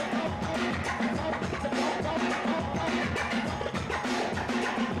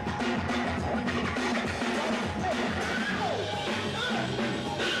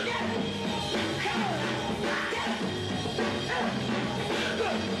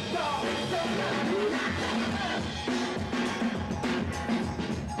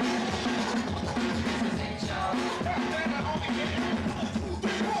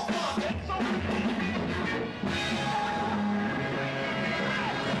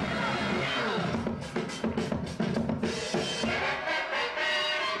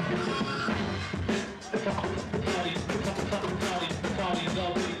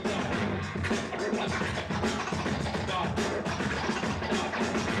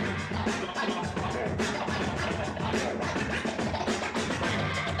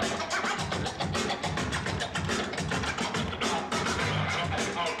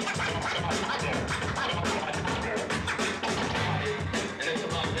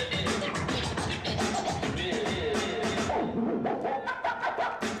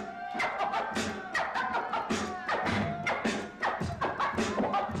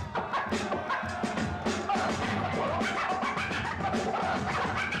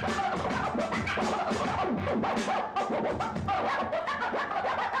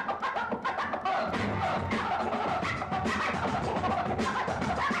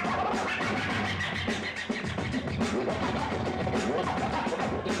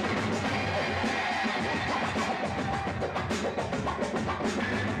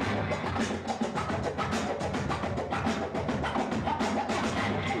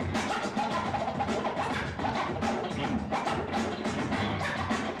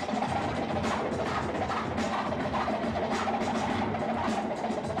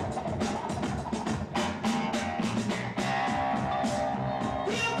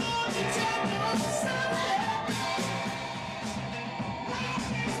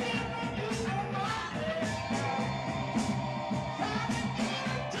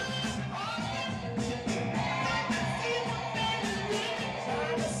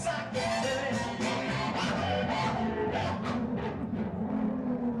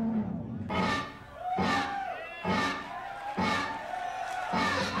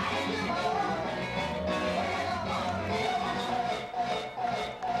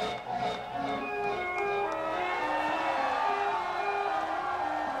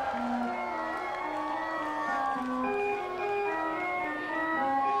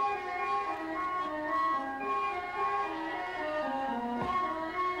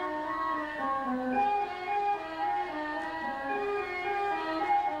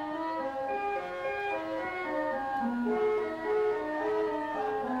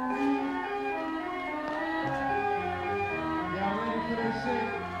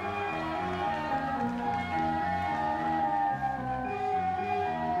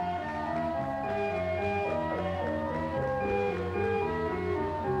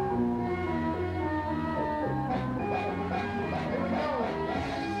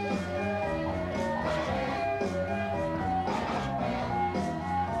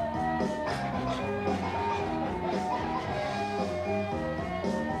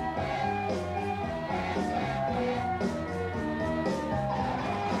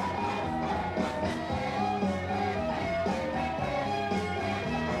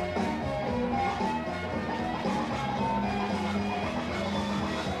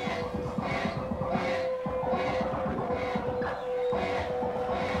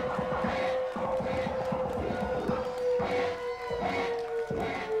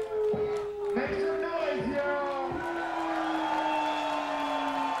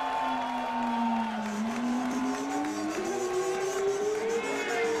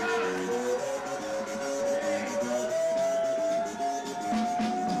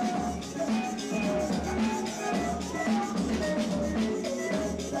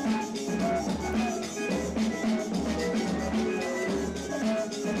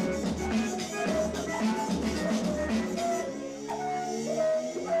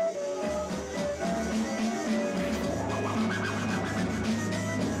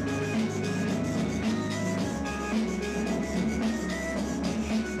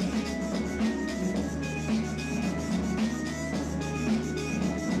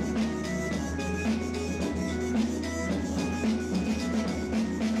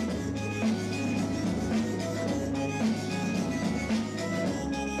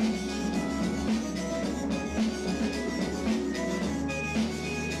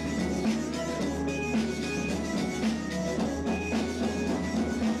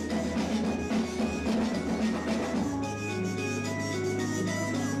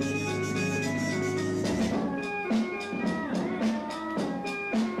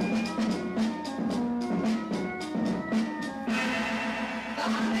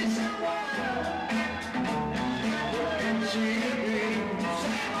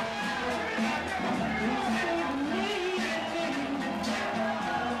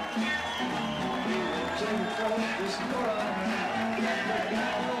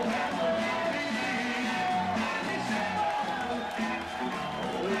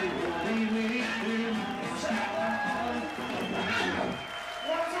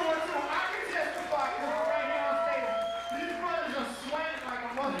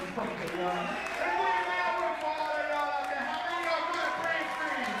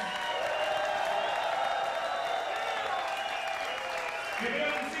This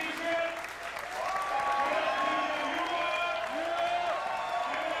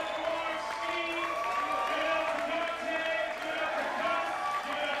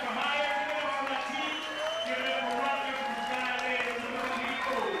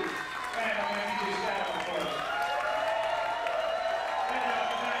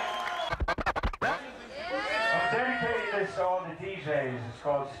to all the DJs. It's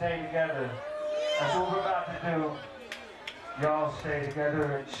called Stay Together. That's what we're about to do. Y'all stay together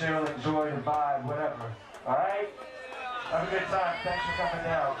and chill, enjoy the vibe, whatever. Alright? Have a good time. Thanks for coming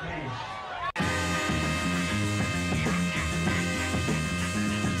down. Peace.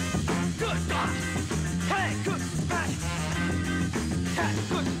 Good God! Hey, good God! Hey,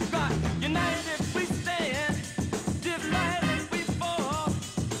 good God! United we stand, divided we fall.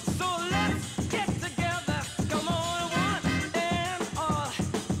 So let's get together. Come on, one and all.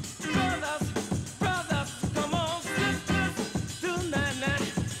 Brothers, come on, sisters, tonight.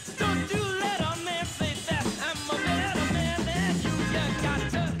 Don't you let a man say that I'm a better man than you. You got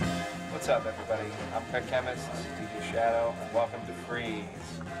to. What's up, everybody? I'm Chemist, this is DJ Shadow, and welcome to FReeZe.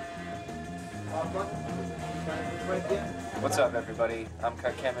 What's up, everybody? I'm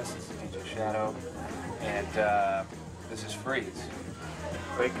Chemist, this is DJ Shadow, and this is FReeZe.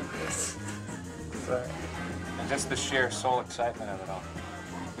 Wait, sorry. And just the sheer soul excitement of it all.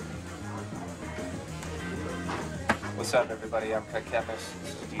 What's up, everybody? I'm Chemist,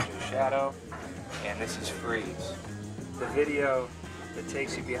 this is DJ Shadow, and this is FReeZe. The video that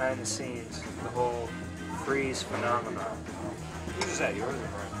takes you behind the scenes, the whole FReeZe phenomenon. Who's that, yours or mine?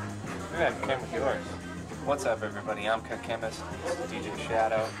 Yeah, it came with yours. What's up, everybody? I'm Chemist, this is DJ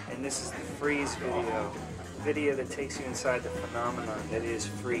Shadow, and this is the FReeZe video that takes you inside the phenomenon that is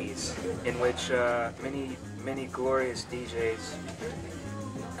FReeZe, in which many glorious DJs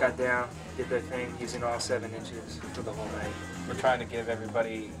got down, did their thing using all 7 inches for the whole night. We're trying to give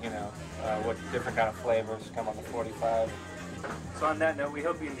everybody, what different kind of flavors come on the 45. So on that note, we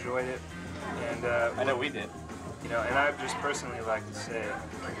hope you enjoyed it, and I know we did. And I'd just personally like to say,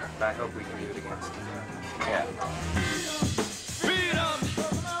 I hope we can do it again. Yeah. Freedom,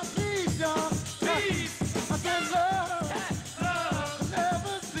 peace, I said love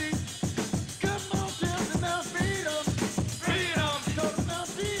never cease. Come on, tell me now, freedom, talking about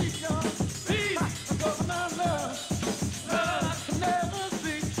peace, I'm talking about love never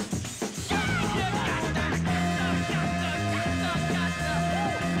cease.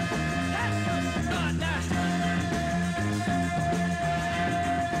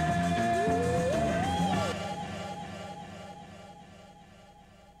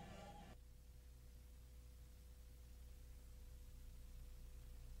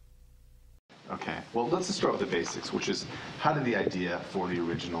 Okay, well, let's just start with the basics, which is how did the idea for the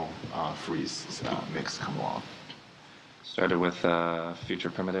original FReeZe mix come along? Started with Future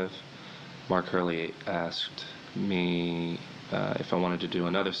Primitive. Mark Hurley asked me if I wanted to do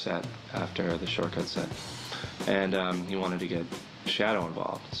another set after the Shortcut set, and he wanted to get Shadow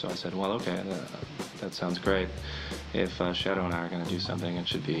involved. So I said, well, okay, that sounds great. If Shadow and I are going to do something, it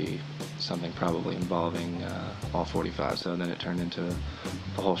should be something probably involving all 45s. So then it turned into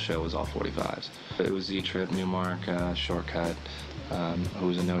the whole show was all 45s. It was Z-Trip, Newmark, Shortcut, who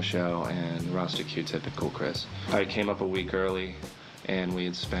was a no-show, and Rustic, Q-Tip, and Cool Chris. I came up a week early, and we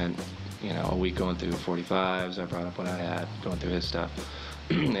had spent, a week going through 45s. I brought up what I had, going through his stuff.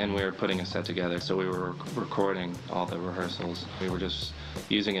 And we were putting a set together, so we were recording all the rehearsals. We were just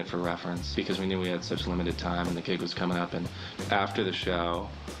using it for reference because we knew we had such limited time and the gig was coming up. And after the show,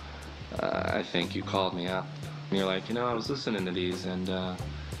 I think you called me up and you're like, I was listening to these and,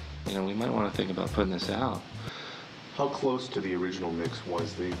 we might want to think about putting this out. How close to the original mix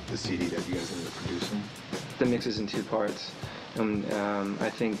was the CD that you guys ended up producing? The mix is in 2 parts. And I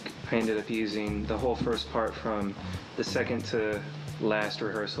think I ended up using the whole first part from the second to last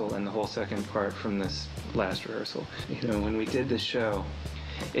rehearsal and the whole second part from this last rehearsal. When we did this show,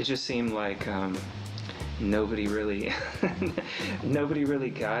 it just seemed like nobody really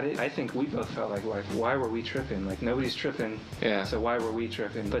got it. I think we both felt like why were we tripping? Like, nobody's tripping, yeah. So why were we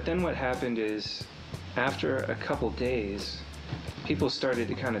tripping? But then what happened is, after a couple days, people started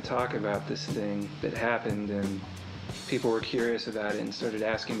to kind of talk about this thing that happened, and people were curious about it and started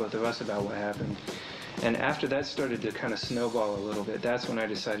asking both of us about what happened. And after that started to kind of snowball a little bit, that's when I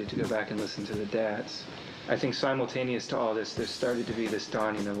decided to go back and listen to the DATs. I think simultaneous to all this, there started to be this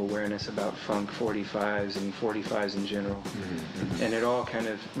dawning of awareness about funk 45s and 45s in general. Mm-hmm. And it all kind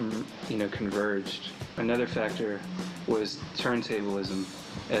of, converged. Another factor was turntablism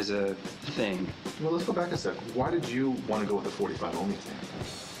as a thing. Well, let's go back a sec. Why did you want to go with the 45 only thing?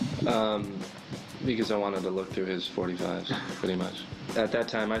 Because I wanted to look through his 45s, pretty much. At that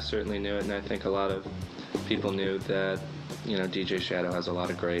time, I certainly knew it, and I think a lot of people knew that, you know, DJ Shadow has a lot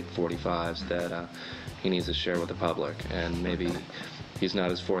of great 45s that he needs to share with the public, and maybe he's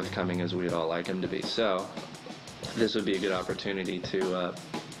not as forthcoming as we'd all like him to be. So this would be a good opportunity to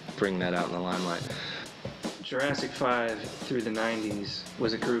bring that out in the limelight. Jurassic 5 through the 90s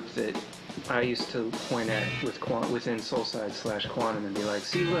was a group that I used to point at within Soulside/Quantum and be like,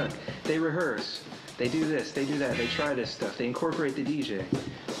 see, look, they rehearse, they do this, they do that, they try this stuff, they incorporate the DJ.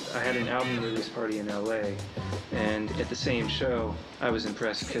 I had an album release party in LA, and at the same show, I was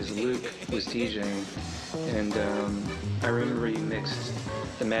impressed because Luke was DJing, and I remember you mixed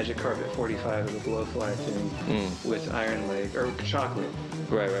the Magic Carpet 45 of the Blowfly thing with Iron Leg, or Chocolate.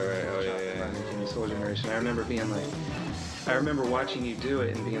 Right. Oh, yeah. Soul Generation. I remember being like, I remember watching you do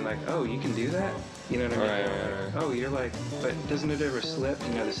it and being like, oh, you can do that? You know what I mean? Right. Oh, you're like, but doesn't it ever slip?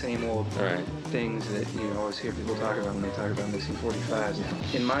 You know, the same old things that you always hear people talk about when they talk about mixing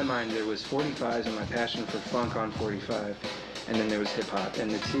 45s. In my mind, there was 45s and my passion for funk on 45, and then there was hip hop.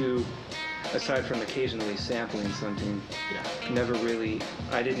 And the two, aside from occasionally sampling something, never really,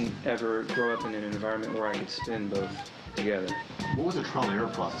 I didn't ever grow up in an environment where I could spin both together. What was the trial and error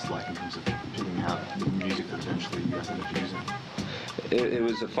process like in terms of figuring out the music that eventually you guys ended up using? It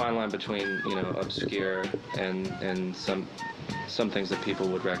was a fine line between, you know, obscure and some things that people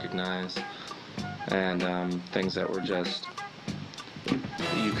would recognize, and things that were just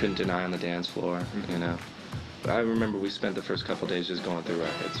you couldn't deny on the dance floor, you know. I remember we spent the first couple days just going through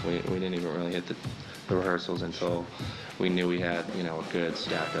records. We didn't even really hit the rehearsals until we knew we had, you know, a good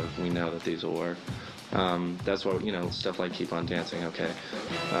stack of, we know that these will work. That's why, you know, stuff like Keep on Dancing, okay,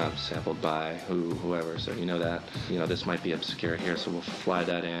 sampled by whoever, so you know that, you know, this might be obscure here, so we'll fly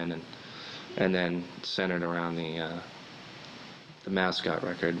that in, and then centered around the Mascot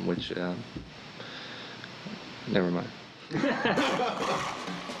record, which, never mind.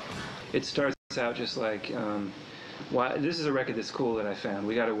 It starts out just like, this is a record that's cool that I found.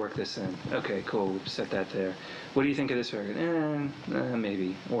 We got to work this in. Okay, cool. We set that there. What do you think of this record?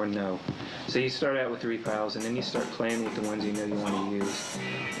 Maybe, or no. So you start out with 3 piles, and then you start playing with the ones you know you want to use.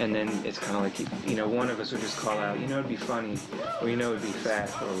 And then it's kind of like, you know, one of us would just call out, you know, it'd be funny, or you know, it'd be fat,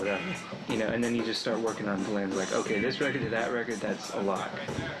 or whatever. You know, and then you just start working on blends. Like, okay, this record to that record, that's a lot.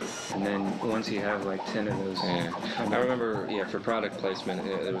 And then once you have like 10 of those. Yeah. I remember, for product placement,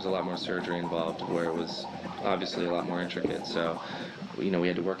 there was a lot more surgery involved, where it was obviously a lot more intricate. So, you know, we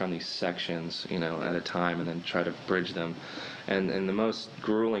had to work on these sections, you know, at a time, and then try to bridge them. And the most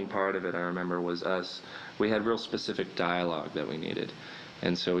grueling part of it, I remember, was we had real specific dialogue that we needed.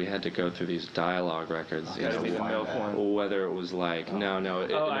 And so we had to go through these dialogue records, you know, whether it was like,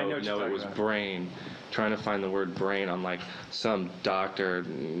 it was brain, trying to find the word brain on like some Dr.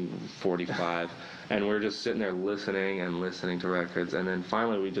 45. And we're just sitting there listening to records, and then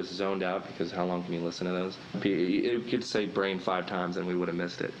finally we just zoned out, because how long can you listen to those? You could say brain 5 times and we would have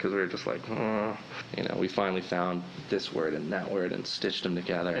missed it, because we were just like, you know, we finally found this word and that word and stitched them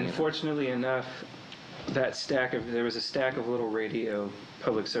together. And fortunately enough, there was a stack of little radio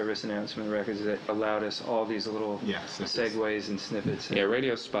public service announcement records that allowed us all these little segues and snippets. Yeah,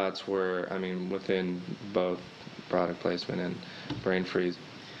 radio spots were, I mean, within both product placement and Brain Freeze.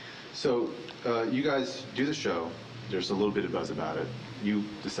 So you guys do the show. There's a little bit of buzz about it. You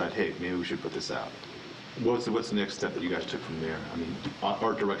decide, hey, maybe we should put this out. What's the next step that you guys took from there? I mean,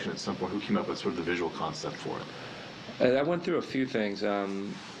 art direction at some point. Who came up with sort of the visual concept for it? I went through a few things.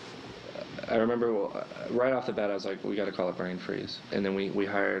 I remember right off the bat, I was like, we got to call it Brain Freeze. And then we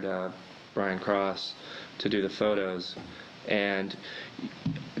hired Brian Cross to do the photos. And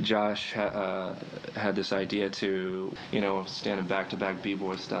Josh had this idea to, you know, standing back-to-back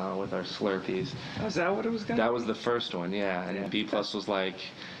B-boy style with our Slurpees. Oh, is that what it was going to be? That was the first one, yeah. And B+ was like,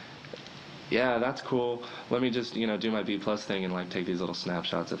 yeah, that's cool. Let me just, you know, do my B+ thing and like take these little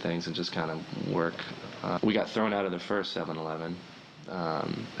snapshots of things and just kind of work. We got thrown out of the first 7-Eleven.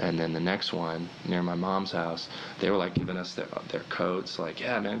 And then the next one, near my mom's house, they were like giving us their coats, like,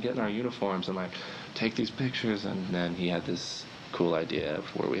 yeah, man, get in our uniforms and like take these pictures. And then he had this cool idea of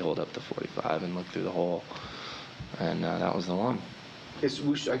where we hold up the 45 and look through the hole, and that was the one. I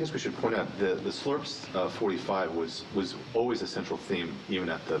guess we should point out the Slurps 45 was always a central theme, even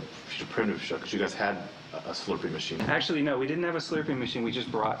at the Future Primitive show, because you guys had a Slurpee machine. Actually, no, we didn't have a Slurpee machine. We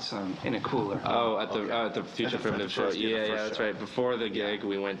just brought some in a cooler. Oh, at the Future Primitive show. Yeah, that's right. Before the gig,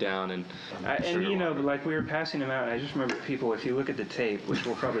 we went down and you know, like we were passing them out. And I just remember people. If you look at the tape, which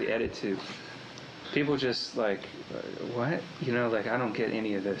we'll probably edit to, people just like, what? You know, like, I don't get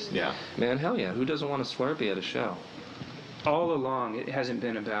any of this. Yeah. Man, hell yeah. Who doesn't want a Slurpee at a show? all along, it hasn't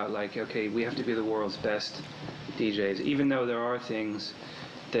been about like, okay, we have to be the world's best DJs, even though there are things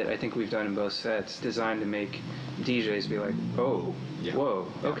that I think we've done in both sets designed to make DJs be like, oh, whoa,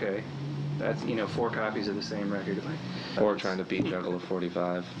 okay, that's 4 copies of the same record. Or trying to beat juggle a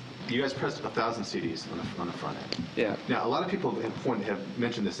 45. You guys pressed 1,000 CDs on the front end. Yeah. Now, a lot of people have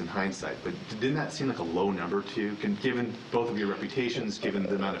mentioned this in hindsight, but didn't that seem like a low number to you, given both of your reputations, given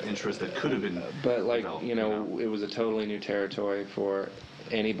the amount of interest that could have been But like, developed, it was a totally new territory for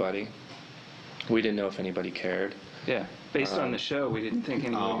anybody. We didn't know if anybody cared. Yeah. Based on the show, we didn't think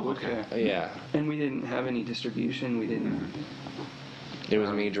anybody would care. Yeah. And we didn't have any distribution. We didn't. It was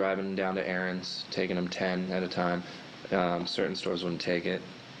me driving down to errands, taking them 10 at a time. Certain stores wouldn't take it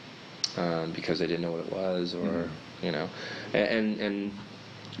because they didn't know what it was, or and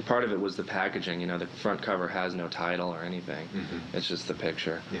part of it was the packaging. The front cover has no title or anything. It's just the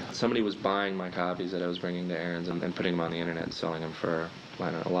picture. Yeah. Somebody was buying my copies that I was bringing to errands and putting them on the internet and selling them for,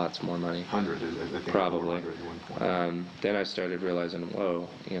 I don't know, lots more money. 100, I think. Probably. 100 at one point. Then I started realizing, whoa,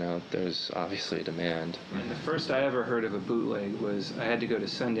 there's obviously a demand. And the first I ever heard of a bootleg was I had to go to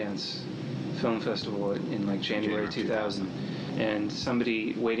Sundance Film Festival in like January 2000, and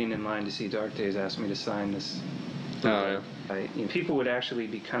somebody waiting in line to see Dark Days asked me to sign this. Oh, yeah. People would actually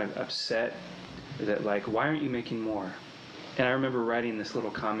be kind of upset that like, why aren't you making more? And I remember writing this little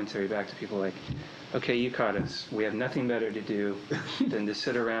commentary back to people like, okay, you caught us. We have nothing better to do than to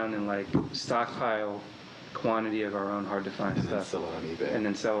sit around and like stockpile quantity of our own hard to find stuff. And then sell it on eBay. And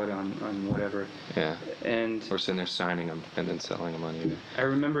then sell it on whatever. Yeah. And we're sitting there signing them and then selling them on eBay. I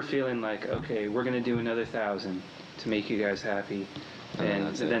remember feeling like, okay, we're going to do another 1,000 to make you guys happy.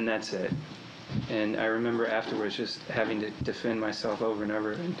 And then that's it. And I remember afterwards just having to defend myself over and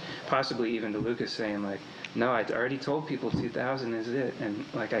over, and possibly even to Lucas saying like, no, I already told people 2,000 is it, and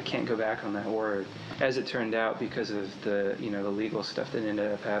like I can't go back on that word. As it turned out, because of the the legal stuff that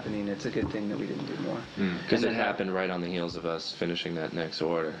ended up happening, it's a good thing that we didn't do more. Because it happened right on the heels of us finishing that next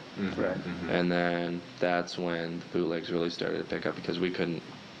order. Right. And then that's when the bootlegs really started to pick up, because we couldn't,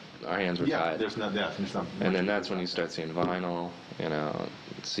 our hands were tied. There's not. And then that's when you start seeing vinyl,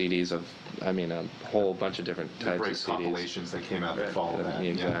 CDs of, a whole bunch of different types of CDs. Compilations that came out that followed that.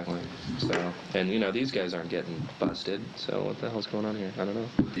 Exactly. So, and these guys aren't getting busted, so what the hell's going on here? I don't know.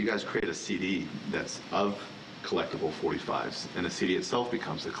 You guys create a CD that's of collectible 45s, and the CD itself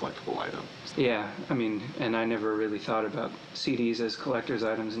becomes a collectible item. Yeah, and I never really thought about CDs as collector's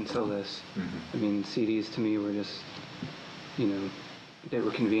items until this. CDs to me were just, they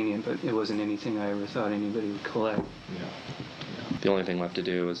were convenient, but it wasn't anything I ever thought anybody would collect. Yeah. The only thing left to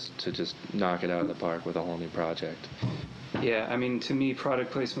do was to just knock it out of the park with a whole new project. Yeah, to me, product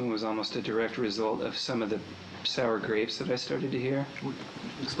placement was almost a direct result of some of the sour grapes that I started to hear.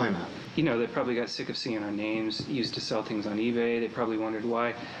 Explain that. They probably got sick of seeing our names used to sell things on eBay. They probably wondered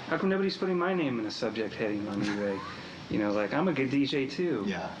why. How come nobody's putting my name in a subject heading on eBay? Like, I'm a good DJ too.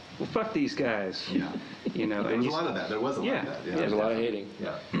 Yeah. Well, fuck these guys. Yeah. There was a lot of that. There was a lot of that. Yeah. There's a lot of hating.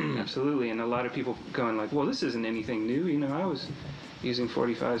 Yeah. Absolutely. And a lot of people going like, well, this isn't anything new. I was using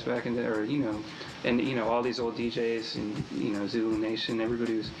 45s back in the, and all these old DJs and, Zulu Nation,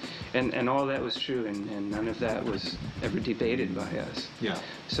 everybody was, and all that was true, and none of that was ever debated by us. Yeah.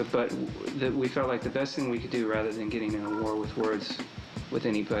 So, but we felt like the best thing we could do, rather than getting in a war with words with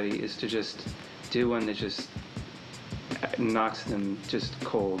anybody, is to just do one that just knocks them just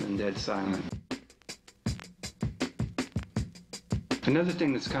cold and dead silent. Another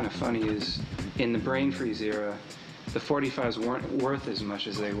thing that's kind of funny is, in the Brain Freeze era, the 45s weren't worth as much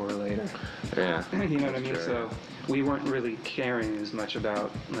as they were later. Yeah. You know what I mean? True. So we weren't really caring as much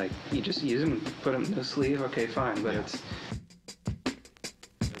about, like, you just use them, put them in the sleeve, okay, fine, but it's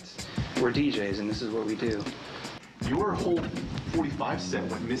we're DJs and this is what we do. Your whole 45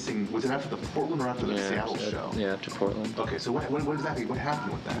 set went missing. Was it after the Portland or after the Seattle show? Yeah, after Portland. Okay, so what exactly, what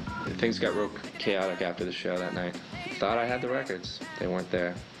happened with that? Things got real chaotic after the show that night. Thought I had the records. They weren't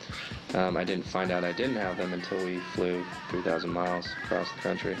there. I didn't find out I didn't have them until we flew 3,000 miles across the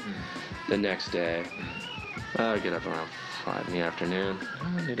country. The next day, I get up around 5 in the afternoon.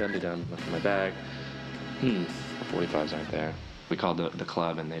 Done. Look in my bag. The 45s aren't there. We called the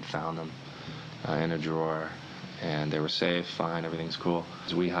club and they'd found them in a drawer. And they were safe, fine, everything's cool.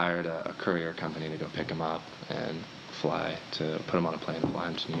 So we hired a courier company to go pick them up and put them on a plane and fly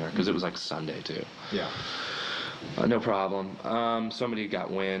them to New York, because it was like Sunday too. Yeah. No problem. Somebody got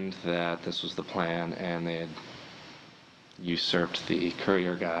wind that this was the plan, and they had usurped the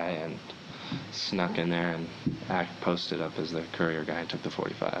courier guy and snuck in there and posted up as the courier guy and took the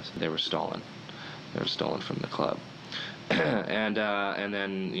 45s. They were stolen. They were stolen from the club. and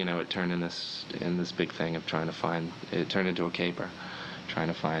then it turned in this big thing of trying to find. It turned into a caper, trying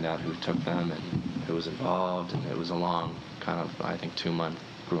to find out who took them and who was involved, and it was a long kind of, I think, 2-month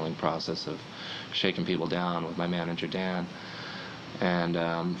grueling process of shaking people down with my manager Dan,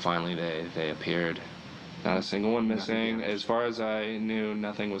 and finally they appeared. Not a single one missing. As far as I knew,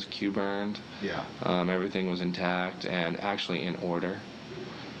 nothing was Q-burned. Yeah. Everything was intact and actually in order,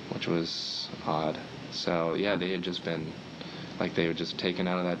 which was odd. So yeah, they had just been, like, they were just taken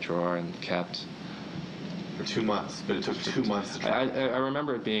out of that drawer and kept. For 2 months, but it took 2 months to try. I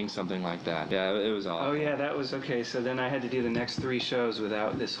remember it being something like that. Yeah, it was awful. Oh yeah, that was okay. So then I had to do the next 3 shows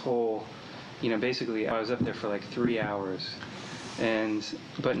without this whole, basically I was up there for like 3 hours.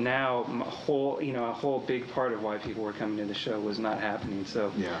 But now a whole big part of why people were coming to the show was not happening.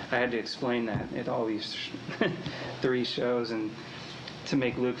 So I had to explain that at all these 3 shows, and to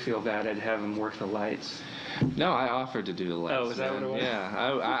make Luke feel bad, I'd have him work the lights. No, I offered to do the lights. Oh, is that what it was? Yeah,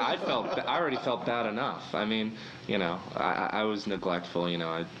 I already felt bad enough. I mean, I was neglectful.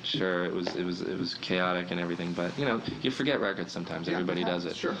 Sure it was chaotic and everything, but you forget records sometimes. Everybody does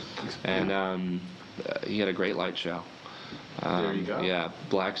it. Sure. And he had a great light show. There you go. Yeah,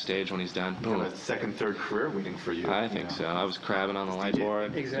 black stage when he's done. Boom. A second, third career waiting for you. I think so. I was crabbing on the light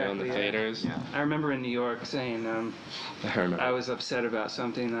board, doing the faders. Yeah. I remember in New York saying, I was upset about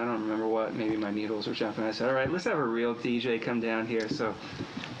something. I don't remember what. Maybe my needles were jumping. I said, all right, let's have a real DJ come down here. So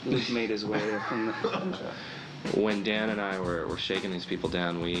Luke made his way there from the... When Dan and I were shaking these people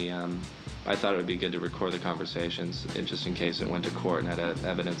down, I thought it would be good to record the conversations, just in case it went to court and had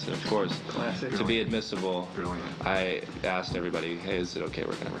evidence. And of course, to be admissible, I asked everybody, hey, is it okay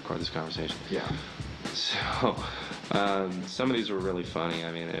we're going to record this conversation? Yeah. So some of these were really funny.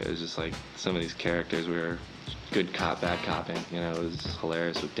 I mean, it was just like some of these characters were good cop, bad copping. It was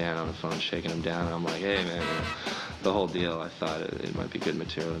hilarious with Dan on the phone shaking him down. And I'm like, hey, man, the whole deal. I thought it might be good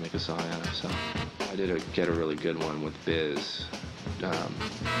material to make a song out of. So I did get a really good one with Biz.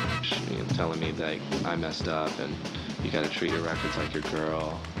 Telling me that I messed up and you got to treat your records like your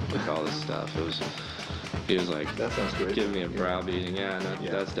girl, like all this stuff. He was like, that sounds great. Giving me a browbeating. Yeah,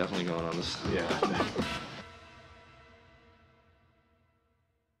 that's definitely going on this. Yeah.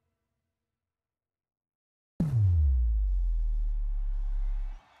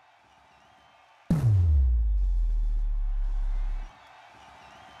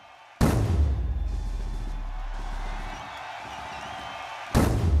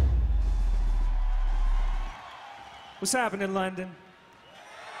 What's happening, London?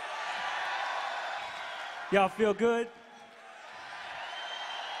 Y'all feel good?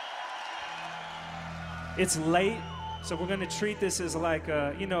 It's late, so we're gonna treat this as like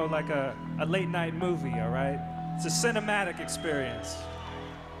a, like a late night movie, all right? It's a cinematic experience.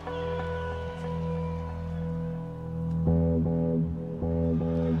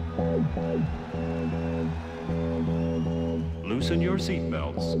 Loosen your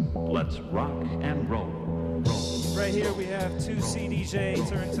seatbelts. Let's rock and roll. Right here we have 2 CDJ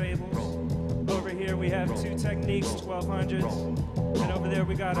turntables. Over here we have 2 Techniques 1200s. And over there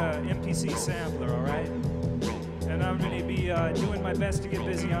we got a MPC sampler, all right? And I'm going to be doing my best to get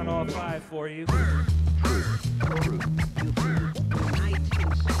busy on all 5 for you.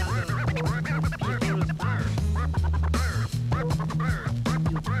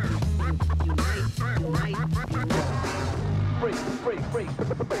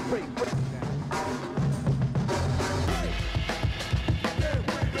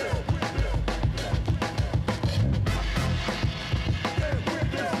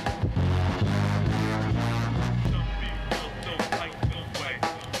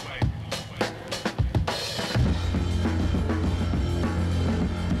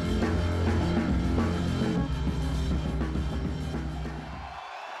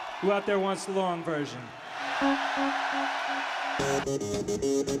 Who out there wants the long version?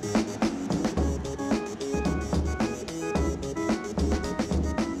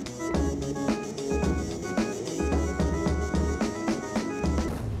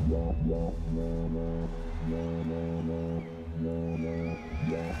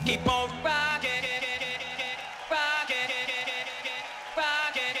 Keep on rocking.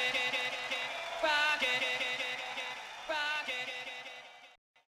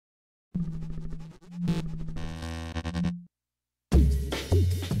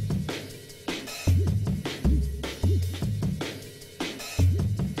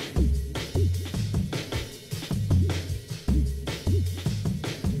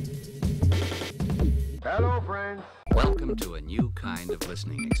 Hello, friends. Welcome to a new kind of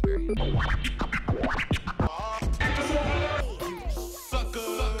listening experience.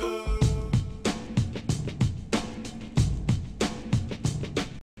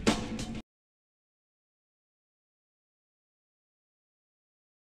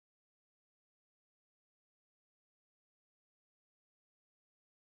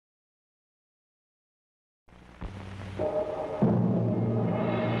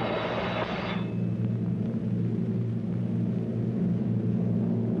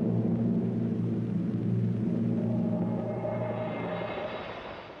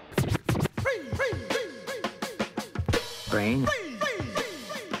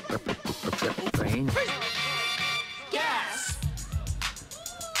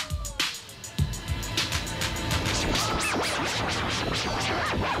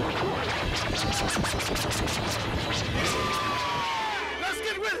 Let's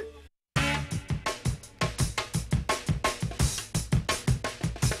get with it.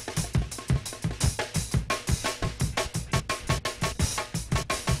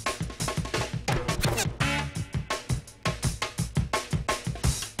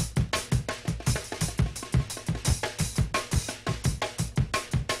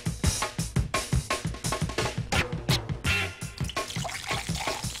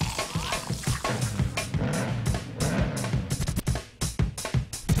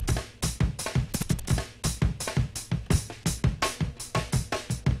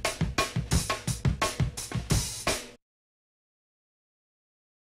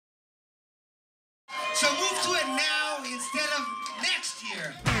 So move to it now instead of next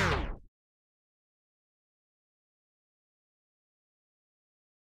year.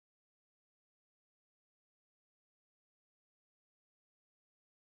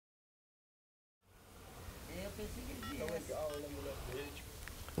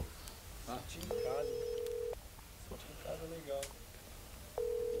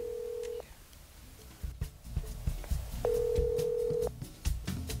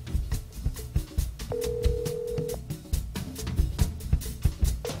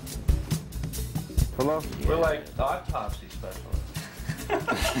 Hello? We're like autopsy specialists.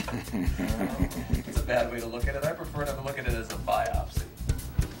 It's a bad way to look at it. I prefer to look at it as a biopsy.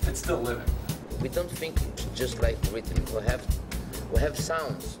 It's still living. We don't think just like rhythm. We have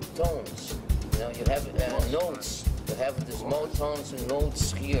sounds, tones. You know, you have notes. You have the small tones and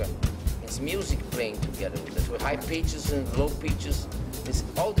notes here. It's music playing together with us. With high pitches and low pitches.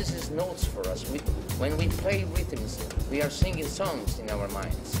 All this is notes for us. When we play rhythms, we are singing songs in our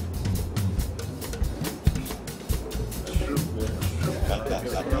minds.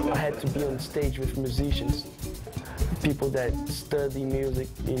 I had to be on stage with musicians, people that study music,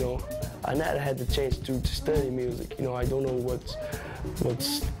 you know. I never had the chance to study music, you know. I don't know what's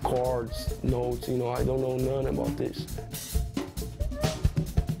chords, notes, you know. I don't know none about this.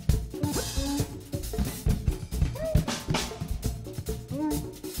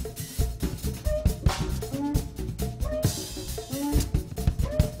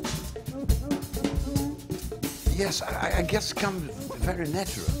 Yes, I guess comes very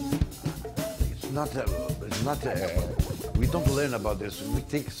natural. It's not. We don't learn about this. We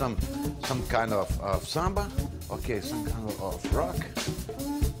take some kind of samba, okay, some kind of rock.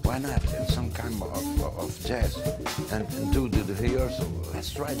 Why not? And some kind of jazz, and do the rehearsal.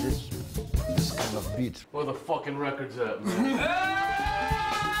 Let's try this kind of beat. Where the fucking record's at, man?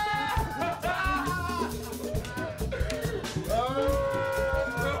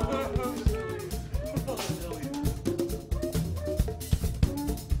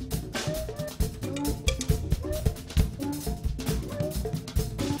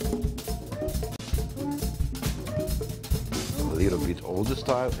 A little bit older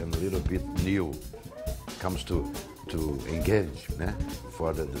style and a little bit new comes to engage, né?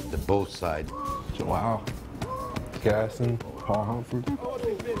 For the both side. Wow. Gaston, Paul Humphrey,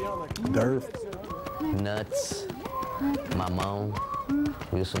 Durf, Nuts, Mamão,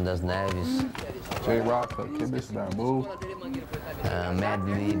 Wilson das Neves, J-Rock, Chemist, Bamboo, Mad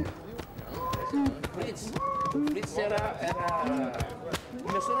Lib. FReeZe era...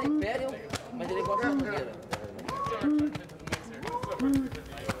 Começou na Imperial, mas ele gosta da primeira.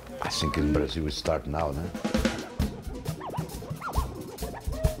 I think in Brazil we start now, né?